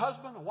 Might be a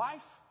husband, a wife.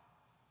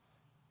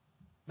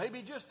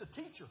 Maybe just a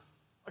teacher,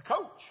 a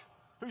coach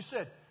who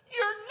said,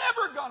 you're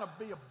never going to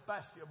be a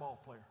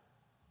basketball player.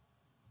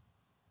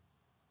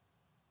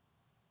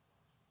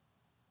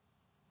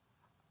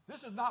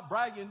 This is not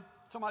bragging.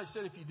 Somebody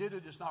said if you did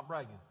it, it's not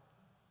bragging.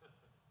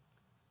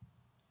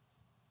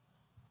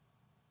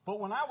 But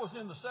when I was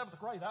in the 7th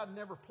grade, I'd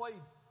never played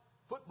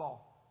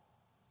football.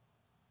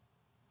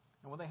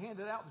 And when they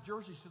handed out the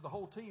jerseys to the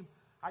whole team,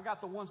 I got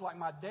the ones like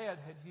my dad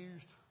had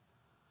used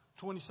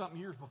 20-something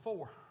years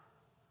before.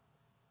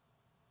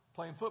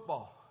 Playing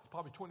football.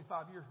 Probably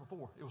 25 years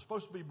before. It was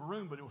supposed to be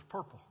maroon, but it was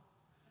purple.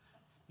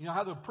 You know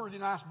how they're pretty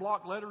nice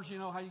block letters? You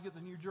know how you get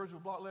the new jersey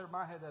with block letter?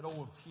 Mine had that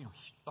old,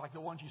 like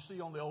the ones you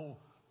see on the old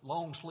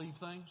long sleeve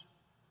things.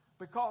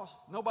 Because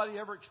nobody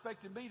ever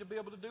expected me to be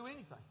able to do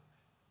anything.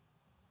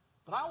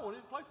 But I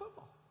wanted to play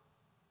football.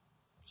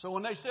 So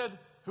when they said,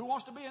 who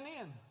wants to be an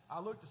end? I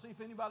looked to see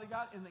if anybody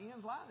got in the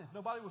ends line. If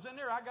nobody was in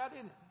there, I got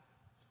in it.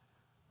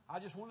 I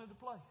just wanted to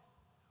play.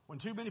 When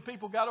too many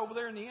people got over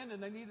there in the end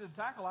and they needed a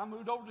tackle, I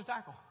moved over to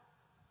tackle.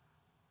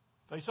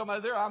 If there's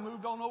somebody there, I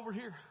moved on over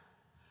here.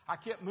 I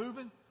kept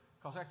moving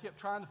because I kept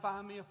trying to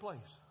find me a place.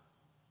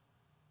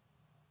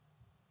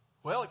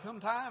 Well, at come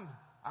time,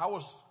 I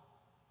was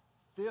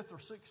 5th or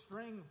 6th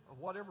string of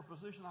whatever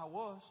position I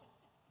was.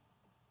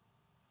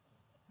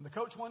 And the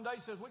coach one day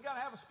says, we got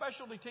to have a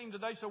specialty team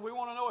today, so we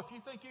want to know if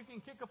you think you can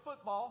kick a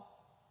football.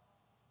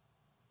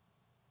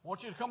 I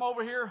want you to come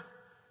over here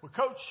with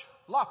Coach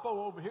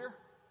Lapo over here.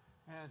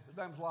 And his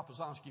name was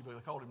Lapozonsky, but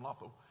they called him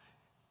Lapo.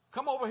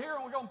 Come over here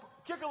and we're going to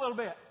kick a little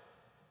bit.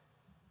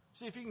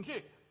 See if you can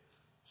kick.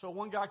 So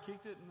one guy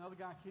kicked it, and another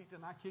guy kicked it,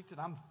 and I kicked it.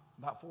 I'm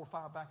about 4 or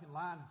 5 back in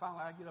line, and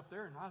finally I get up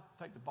there, and I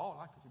take the ball,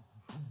 and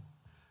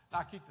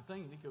I kick the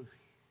thing, and he goes,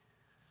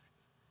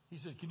 he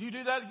said, can you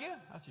do that again?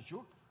 I said,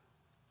 sure.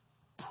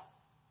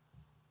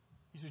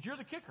 He said, "You're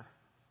the kicker."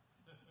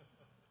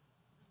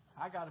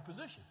 I got a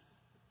position.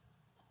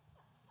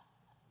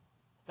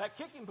 That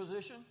kicking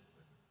position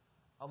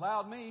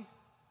allowed me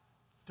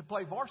to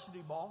play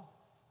varsity ball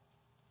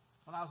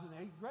when I was in the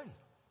 8th grade.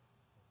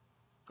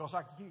 Because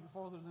I could kick it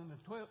farther than the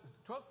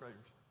 12th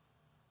graders.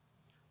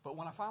 But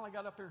when I finally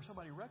got up there and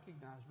somebody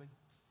recognized me,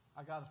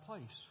 I got a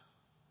place.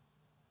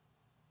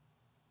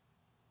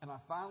 And I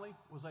finally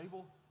was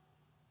able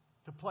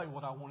to play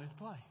what I wanted to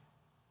play,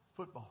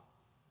 football.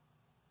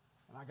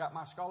 And I got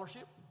my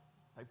scholarship.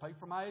 They paid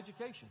for my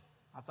education.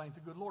 I thank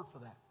the good Lord for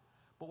that.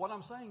 But what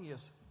I'm saying is,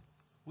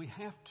 we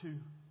have to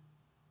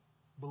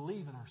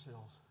believe in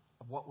ourselves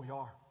of what we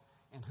are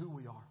and who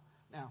we are.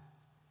 Now,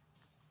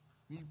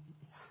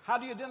 how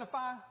do you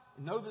identify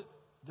and know that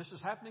this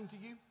is happening to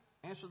you?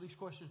 Answer these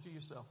questions to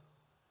yourself.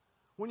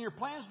 When your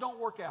plans don't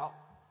work out,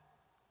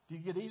 do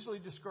you get easily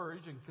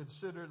discouraged and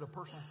consider it a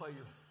personal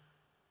failure?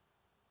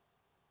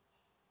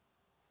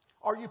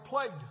 Are you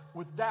plagued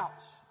with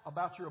doubts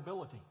about your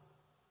ability?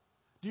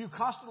 Do you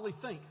constantly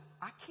think,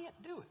 "I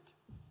can't do it"?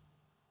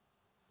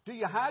 Do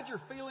you hide your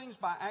feelings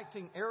by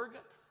acting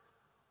arrogant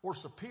or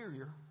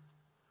superior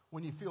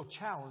when you feel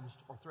challenged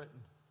or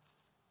threatened?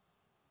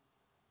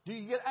 Do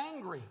you get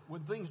angry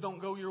when things don't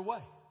go your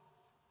way?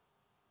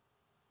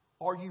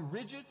 Are you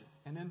rigid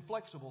and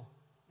inflexible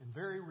and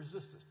very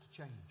resistant to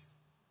change?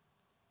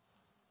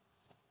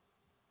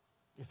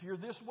 If you're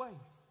this way,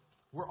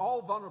 we're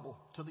all vulnerable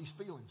to these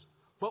feelings.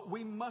 But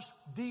we must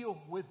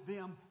deal with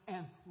them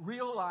and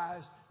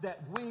realize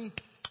that we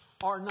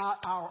are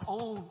not our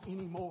own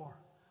anymore.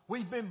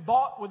 We've been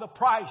bought with a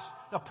price,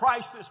 the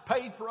price that's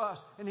paid for us.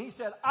 And He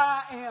said,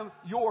 "I am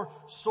your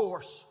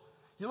source."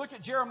 You look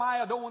at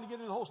Jeremiah. I don't want to get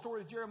into the whole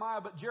story of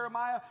Jeremiah, but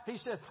Jeremiah, he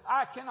said,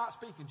 "I cannot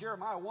speak." In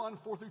Jeremiah 1,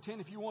 4 through 10,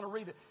 if you want to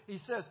read it, he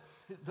said,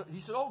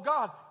 "Oh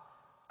God,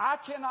 I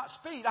cannot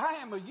speak. I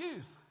am a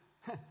youth."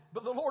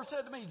 But the Lord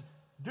said to me,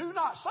 "Do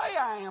not say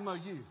I am a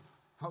youth."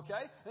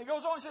 Okay? And he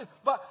goes on and says,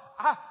 "But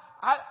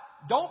I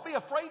don't be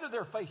afraid of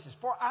their faces,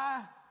 for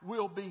I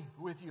will be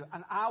with you,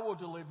 and I will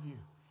deliver you."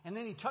 And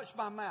then He touched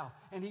my mouth,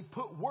 and He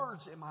put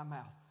words in my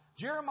mouth.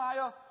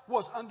 Jeremiah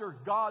was under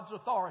God's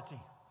authority.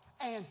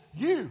 And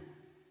you,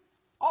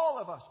 all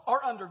of us,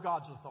 are under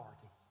God's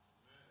authority.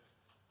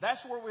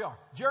 That's where we are.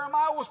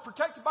 Jeremiah was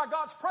protected by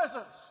God's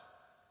presence.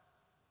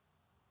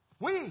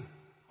 We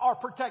are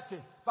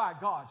protected by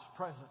God's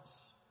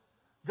presence.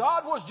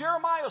 God was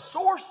Jeremiah's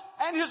source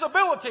and his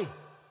ability.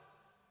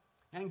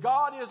 And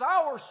God is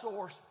our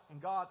source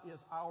and God is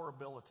our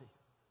ability.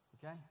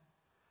 Okay?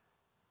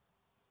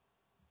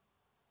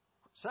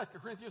 2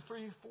 Corinthians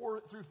 3,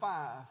 4 through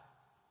 5.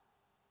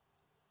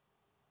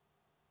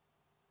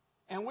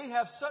 "And we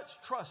have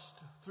such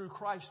trust through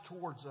Christ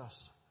towards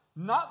us.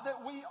 Not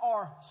that we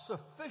are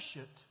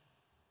sufficient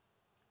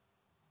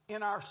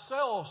in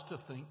ourselves to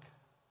think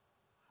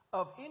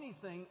of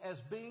anything as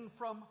being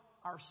from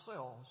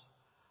ourselves,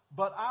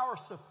 but our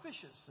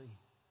sufficiency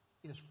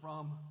is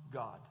from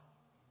God.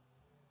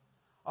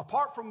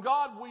 Apart from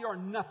God, we are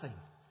nothing."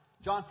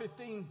 John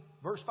 15,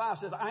 verse 5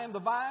 says, "I am the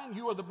vine,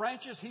 you are the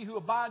branches. He who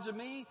abides in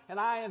me, and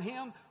I in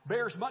him,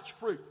 bears much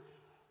fruit.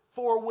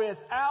 For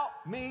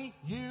without me,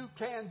 you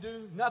can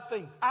do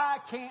nothing." I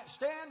can't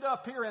stand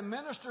up here and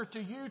minister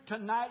to you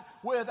tonight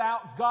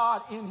without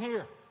God in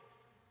here.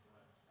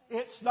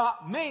 It's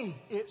not me,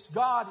 it's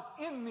God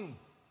in me.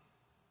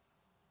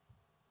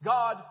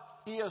 God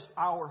is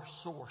our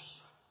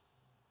source.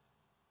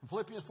 In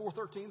Philippians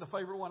 4:13, the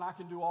favorite one, "I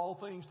can do all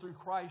things through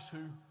Christ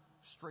who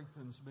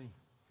strengthens me."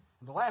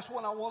 And the last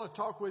one I want to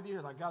talk with you,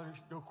 and I got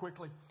to go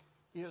quickly,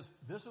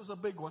 this is a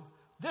big one.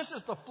 This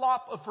is the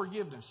flop of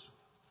forgiveness.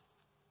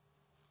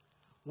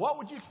 What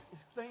would you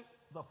think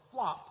the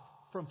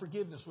flop from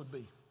forgiveness would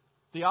be?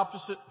 The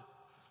opposite,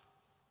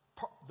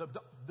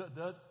 the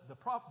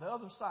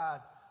other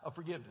side of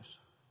forgiveness.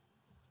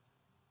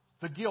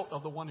 The guilt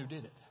of the one who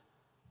did it.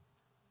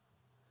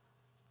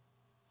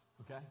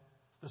 Okay?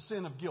 The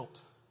sin of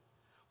guilt.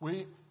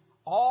 We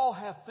all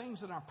have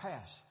things in our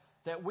past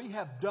that we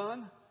have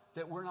done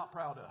that we're not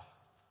proud of.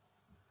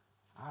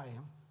 I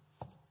am.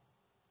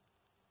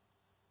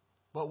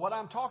 But what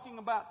I'm talking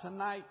about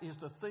tonight is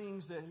the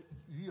things that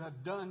you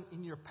have done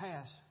in your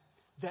past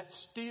that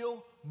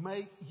still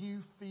make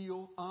you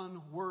feel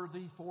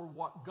unworthy for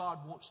what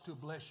God wants to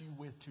bless you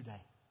with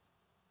today.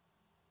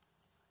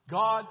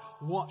 God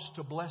wants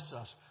to bless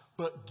us,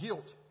 but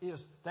guilt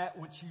is that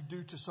which you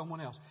do to someone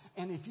else.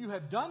 And if you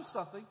have done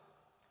something,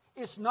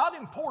 it's not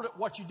important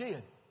what you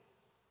did.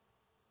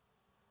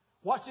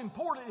 What's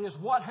important is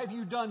what have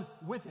you done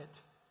with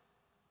it.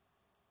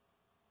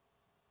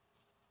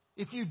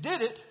 If you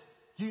did it,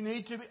 you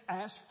need to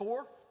ask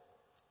for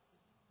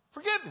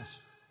forgiveness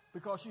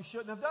because you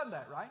shouldn't have done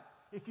that, right?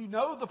 If you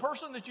know the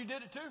person that you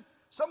did it to,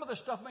 some of this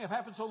stuff may have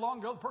happened so long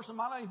ago, the person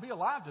might not even be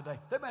alive today.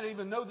 They may not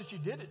even know that you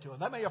did it to them.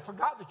 They may have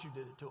forgot that you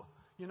did it to them,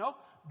 you know.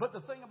 But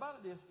the thing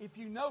about it is, if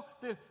you know,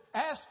 then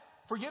ask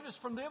forgiveness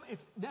from them if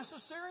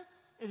necessary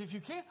and if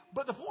you can.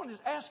 But the point is,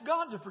 ask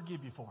God to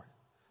forgive you for it.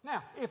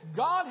 Now, if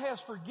God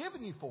has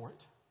forgiven you for it,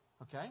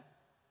 okay,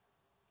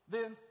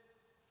 then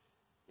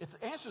If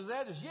the answer to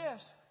that is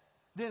yes,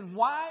 then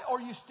why are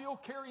you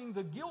still carrying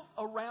the guilt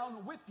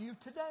around with you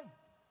today?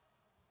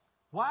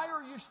 Why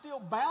are you still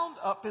bound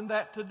up in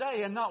that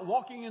today and not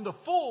walking into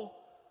full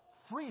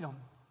freedom,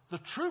 the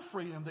true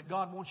freedom that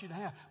God wants you to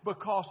have?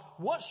 Because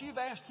once you've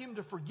asked Him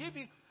to forgive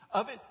you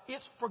of it,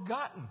 it's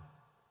forgotten.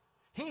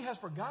 He has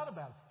forgot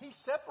about it. He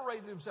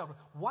separated Himself.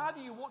 Why do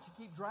you want to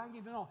keep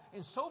dragging it on?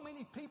 And so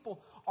many people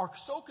are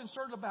so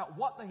concerned about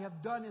what they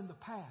have done in the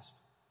past.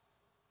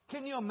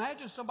 Can you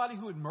imagine somebody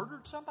who had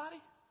murdered somebody?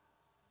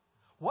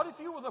 What if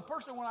you were the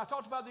person, when I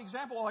talked about the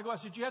example, I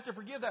said, you have to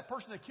forgive that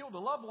person that killed a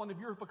loved one of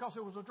yours because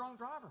it was a drunk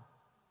driver.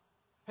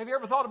 Have you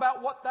ever thought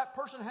about what that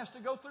person has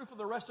to go through for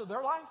the rest of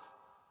their life?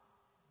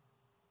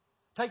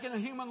 Taking a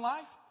human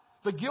life?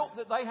 The guilt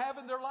that they have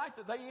in their life,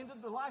 that they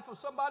ended the life of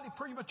somebody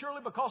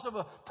prematurely because of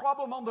a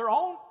problem on their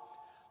own?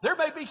 There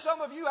may be some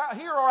of you out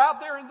here or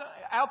out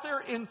there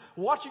in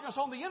watching us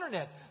on the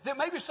internet that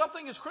maybe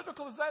something as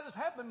critical as that has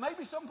happened.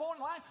 Maybe some point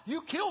in life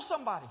you killed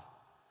somebody.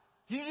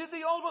 You did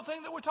the ultimate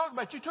thing that we're talking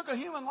about. You took a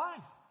human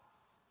life.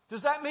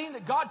 Does that mean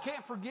that God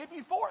can't forgive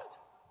you for it?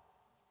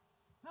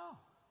 No.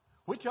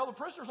 We tell the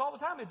prisoners all the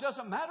time, it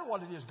doesn't matter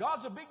what it is.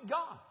 God's a big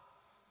God.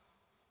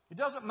 It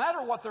doesn't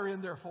matter what they're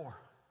in there for.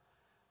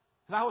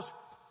 And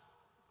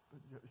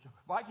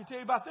Mike can tell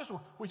you about this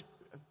one. We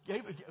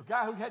gave a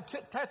guy who had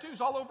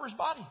tattoos all over his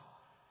body.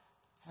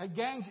 Had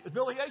gang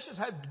affiliations,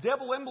 had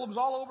devil emblems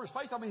all over his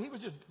face. I mean, he was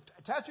just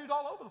tattooed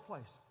all over the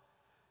place.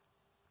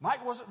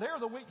 Mike wasn't there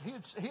the week. He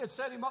had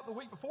set him up the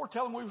week before,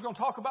 telling him we was going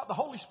to talk about the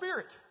Holy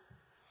Spirit.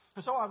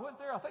 And so I went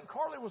there. I think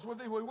Carly was with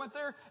me. We went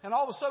there, and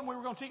all of a sudden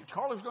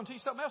Carly was going to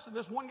teach something else. And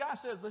this one guy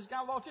said, this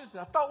guy volunteered,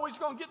 I thought we was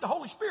going to get the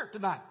Holy Spirit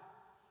tonight.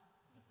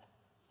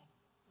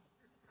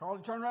 Carly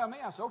turned around to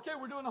me. I said, okay,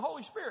 we're doing the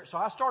Holy Spirit. So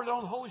I started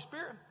on the Holy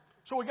Spirit.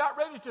 So we got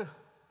ready to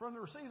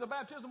receive the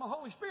baptism of the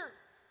Holy Spirit.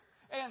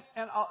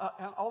 And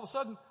all of a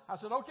sudden, I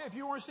said, okay, if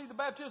you want to receive the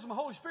baptism of the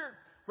Holy Spirit,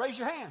 raise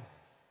your hand.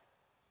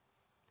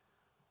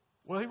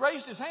 Well, he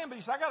raised his hand, but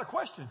he said, I got a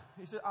question.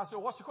 I said,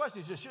 what's the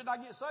question? He said, shouldn't I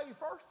get saved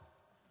first?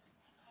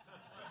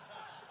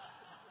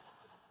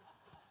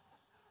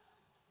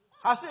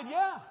 I said,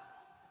 yeah,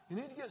 you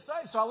need to get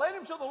saved. So I led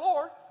him to the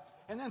Lord,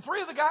 and then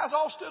 3 of the guys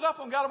all stood up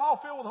and got them all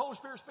filled with the Holy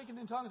Spirit, speaking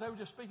in tongues. They were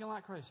just speaking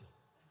like crazy.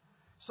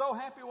 So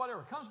happy,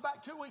 whatever. Comes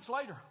back 2 weeks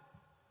later.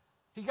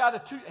 He got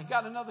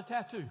another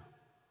tattoo.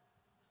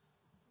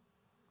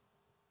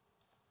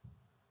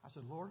 I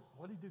said, Lord,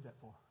 what did He do that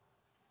for?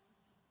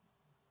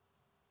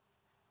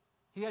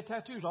 He had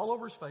tattoos all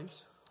over his face,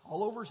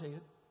 all over his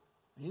head,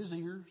 his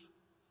ears.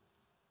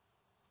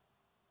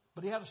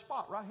 But he had a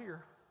spot right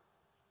here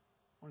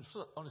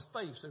on his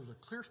face. There was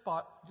a clear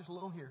spot, just a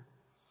little here.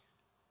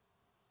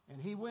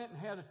 And he went and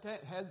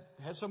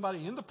had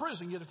somebody in the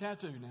prison get a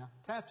tattoo now.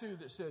 Tattoo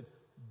that said,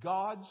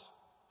 God's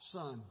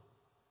Son.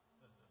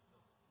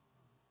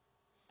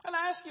 And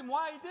I asked him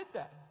why he did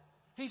that.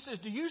 He says,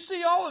 do you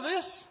see all of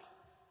this?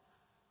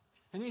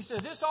 And he says,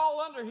 it's all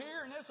under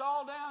here and it's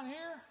all down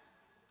here.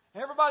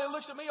 Everybody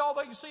looks at me, all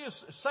they can see is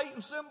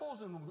Satan symbols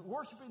and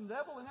worshiping the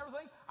devil and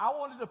everything. I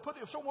wanted to put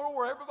it somewhere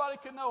where everybody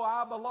could know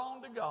I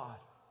belong to God.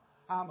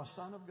 I'm a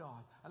son of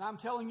God. And I'm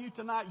telling you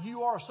tonight,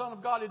 you are a son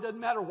of God. It doesn't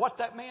matter what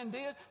that man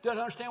did. Doesn't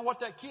understand what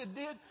that kid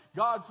did.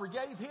 God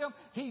forgave him.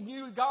 He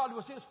knew God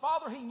was his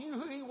father. He knew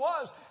who he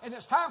was. And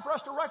it's time for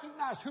us to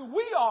recognize who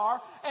we are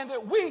and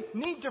that we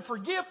need to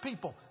forgive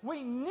people.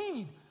 We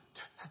need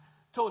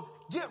to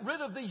get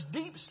rid of these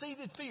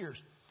deep-seated fears.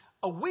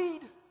 A weed,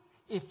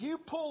 if you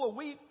pull a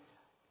weed,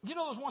 you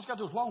know those ones got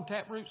those long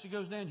tap roots that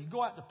goes down. You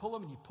go out to pull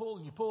them and you pull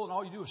and you pull, and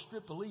all you do is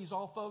strip the leaves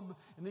off of them,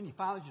 and then you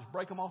finally just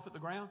break them off at the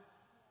ground.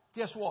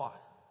 Guess what?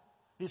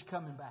 It's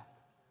coming back.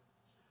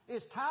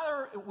 It's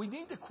time. We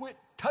need to quit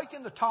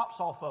taking the tops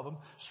off of them,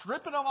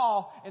 stripping them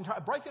off, and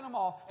breaking them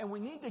off. And we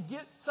need to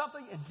get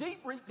something, a deep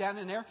root down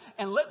in there,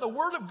 and let the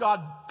Word of God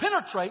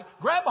penetrate,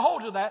 grab a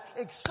hold of that,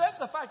 accept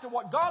the fact of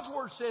what God's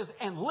Word says,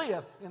 and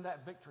live in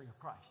that victory of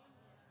Christ.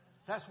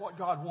 That's what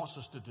God wants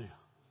us to do.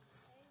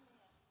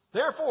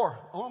 Therefore,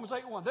 Romans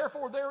 8:1,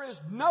 therefore there is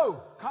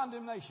no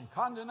condemnation.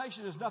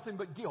 Condemnation is nothing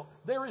but guilt.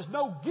 There is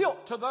no guilt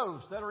to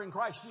those that are in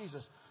Christ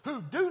Jesus,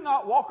 who do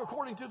not walk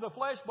according to the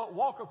flesh, but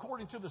walk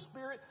according to the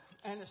Spirit.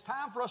 And it's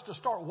time for us to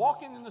start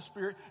walking in the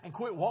Spirit and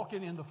quit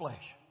walking in the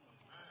flesh.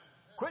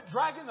 Quit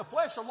dragging the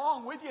flesh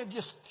along with you and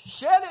just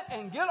shed it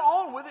and get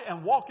on with it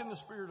and walk in the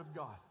Spirit of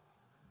God.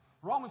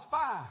 Romans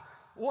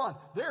 5:1,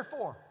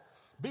 therefore,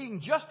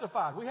 being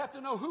justified. We have to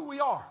know who we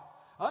are.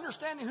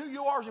 Understanding who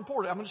you are is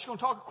important. I'm just going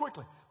to talk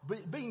quickly.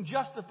 Being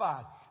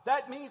justified.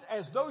 That means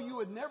as though you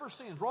had never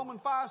sinned. Romans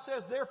 5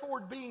 says,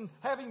 therefore,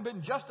 having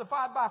been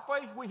justified by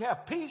faith, we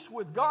have peace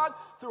with God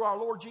through our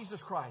Lord Jesus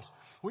Christ.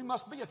 We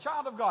must be a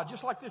child of God.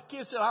 Just like this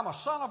kid said, I'm a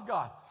son of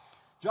God.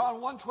 John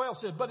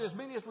 1:12 says, but as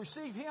many as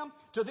received Him,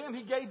 to them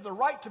He gave the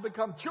right to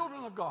become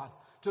children of God.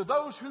 To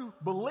those who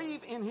believe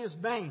in His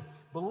name.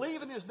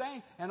 Believe in His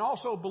name and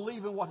also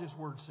believe in what His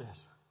Word says.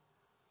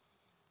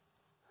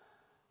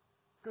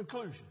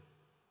 Conclusion.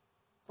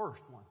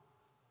 First one.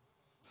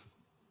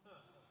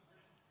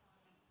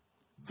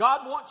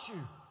 God wants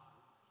you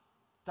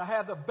to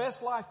have the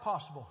best life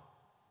possible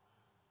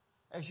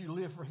as you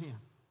live for Him.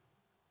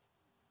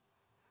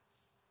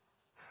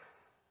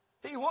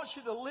 He wants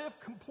you to live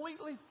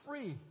completely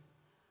free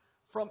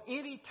from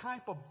any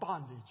type of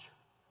bondage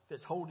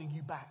that's holding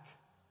you back.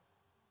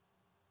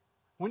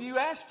 When you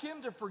ask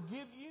Him to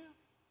forgive you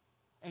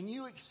and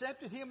you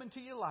accepted Him into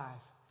your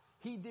life,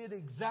 He did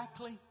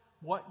exactly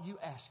what you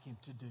asked Him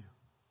to do.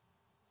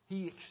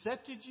 He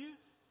accepted you,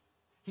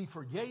 He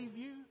forgave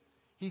you,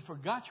 He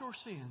forgot your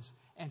sins,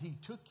 and He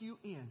took you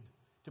in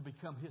to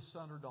become His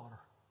son or daughter.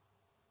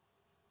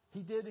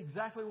 He did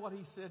exactly what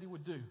He said He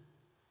would do.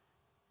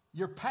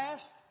 Your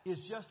past is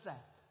just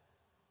that.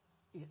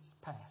 It's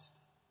past.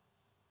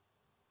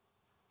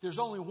 There's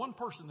only one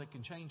person that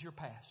can change your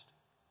past,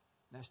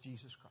 and that's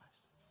Jesus Christ.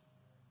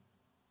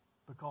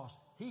 Because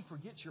He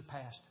forgets your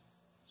past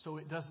so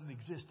it doesn't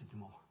exist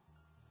anymore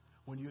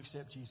when you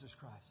accept Jesus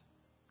Christ.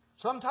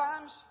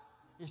 Sometimes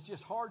it's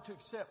just hard to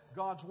accept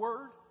God's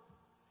Word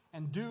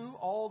and do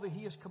all that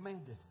He has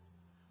commanded.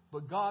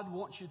 But God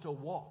wants you to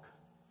walk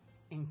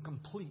in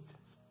complete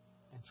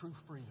and true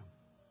freedom.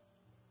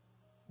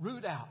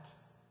 Root out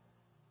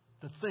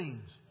the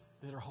things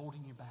that are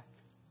holding you back.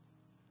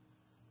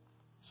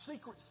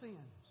 Secret sins.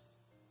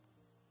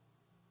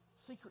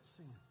 Secret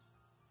sins.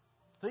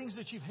 Things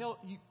that you've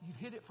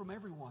hid it from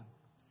everyone.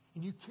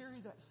 And you carry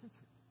that secret.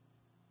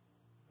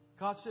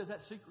 God said that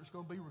secret is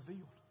going to be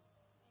revealed.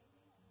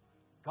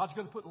 God's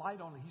going to put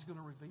light on it. He's going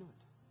to reveal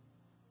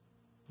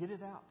it. Get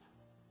it out.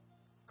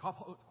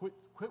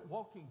 Quit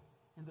walking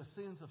in the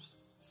sins of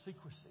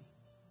secrecy.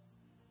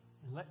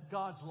 And let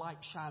God's light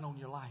shine on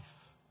your life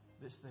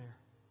that's there.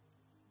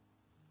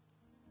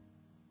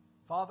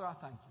 Father, I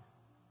thank you.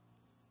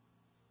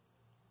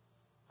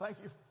 Thank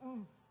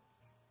you.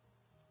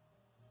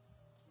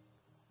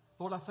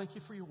 Lord, I thank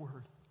you for your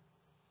word.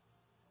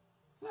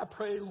 And I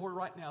pray, Lord,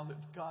 right now that,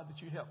 God, that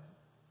you help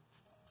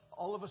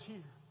all of us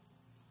here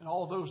and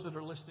all those that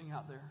are listening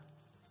out there.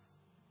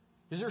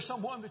 Is there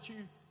someone that you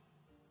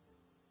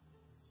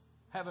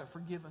haven't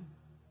forgiven?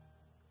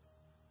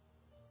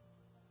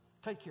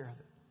 Take care of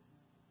it.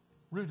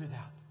 Root it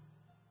out.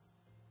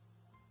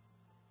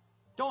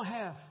 Don't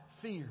have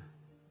fear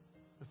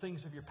of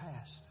things of your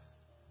past.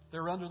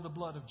 They're under the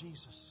blood of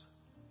Jesus.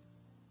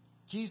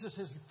 Jesus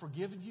has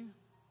forgiven you.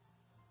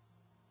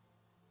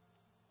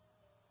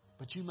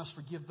 But you must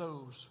forgive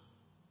those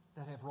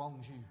that have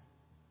wronged you.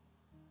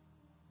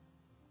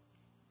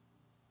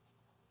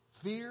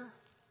 Fear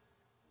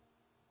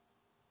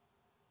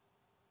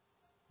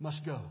must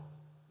go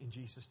in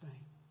Jesus' name.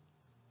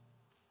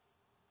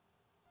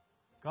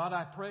 God,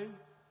 I pray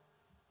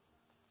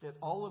that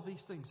all of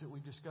these things that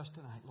we've discussed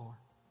tonight, Lord,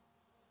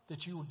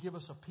 that you will give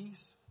us a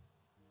peace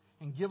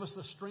and give us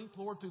the strength,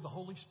 Lord, through the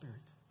Holy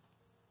Spirit.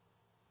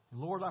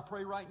 And Lord, I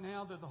pray right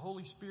now that the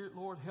Holy Spirit,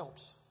 Lord,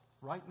 helps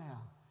right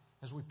now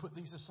as we put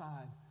these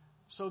aside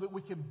so that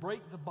we can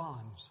break the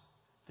bonds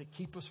that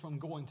keep us from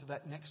going to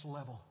that next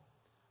level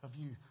of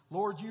you.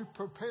 Lord, you're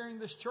preparing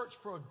this church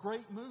for a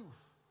great move.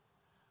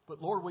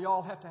 But Lord, we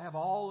all have to have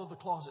all of the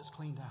closets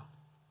cleaned out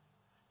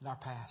in our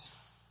past.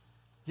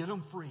 Get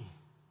them free.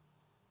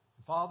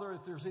 Father,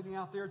 if there's any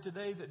out there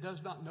today that does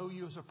not know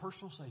you as a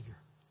personal Savior,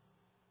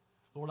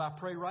 Lord, I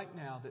pray right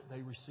now that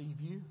they receive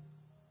you.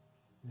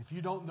 And if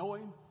you don't know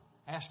Him,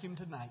 ask Him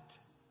tonight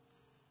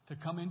to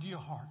come into your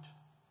heart,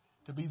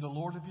 to be the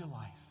Lord of your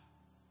life.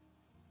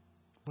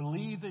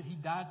 Believe that He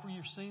died for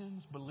your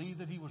sins. Believe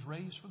that He was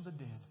raised from the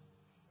dead.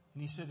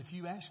 And He said, if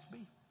you ask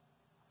me,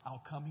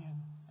 I'll come in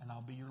and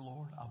I'll be your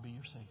Lord. I'll be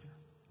your Savior.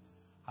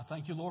 I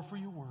thank you, Lord, for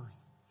your word.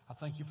 I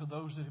thank you for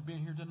those that have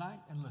been here tonight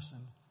and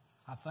listened.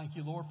 I thank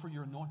you, Lord, for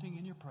your anointing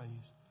and your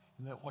praise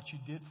and that what you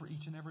did for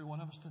each and every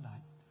one of us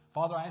tonight.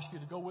 Father, I ask you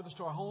to go with us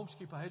to our homes,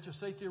 keep a hedge of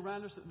safety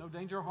around us that no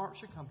danger or harm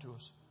should come to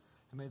us.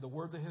 And may the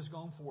word that has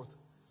gone forth,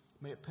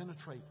 may it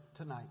penetrate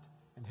tonight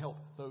and help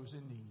those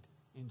in need.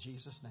 In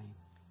Jesus' name.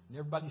 And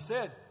everybody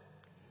said,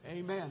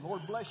 amen.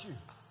 Lord bless you.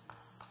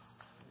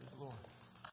 Praise the Lord.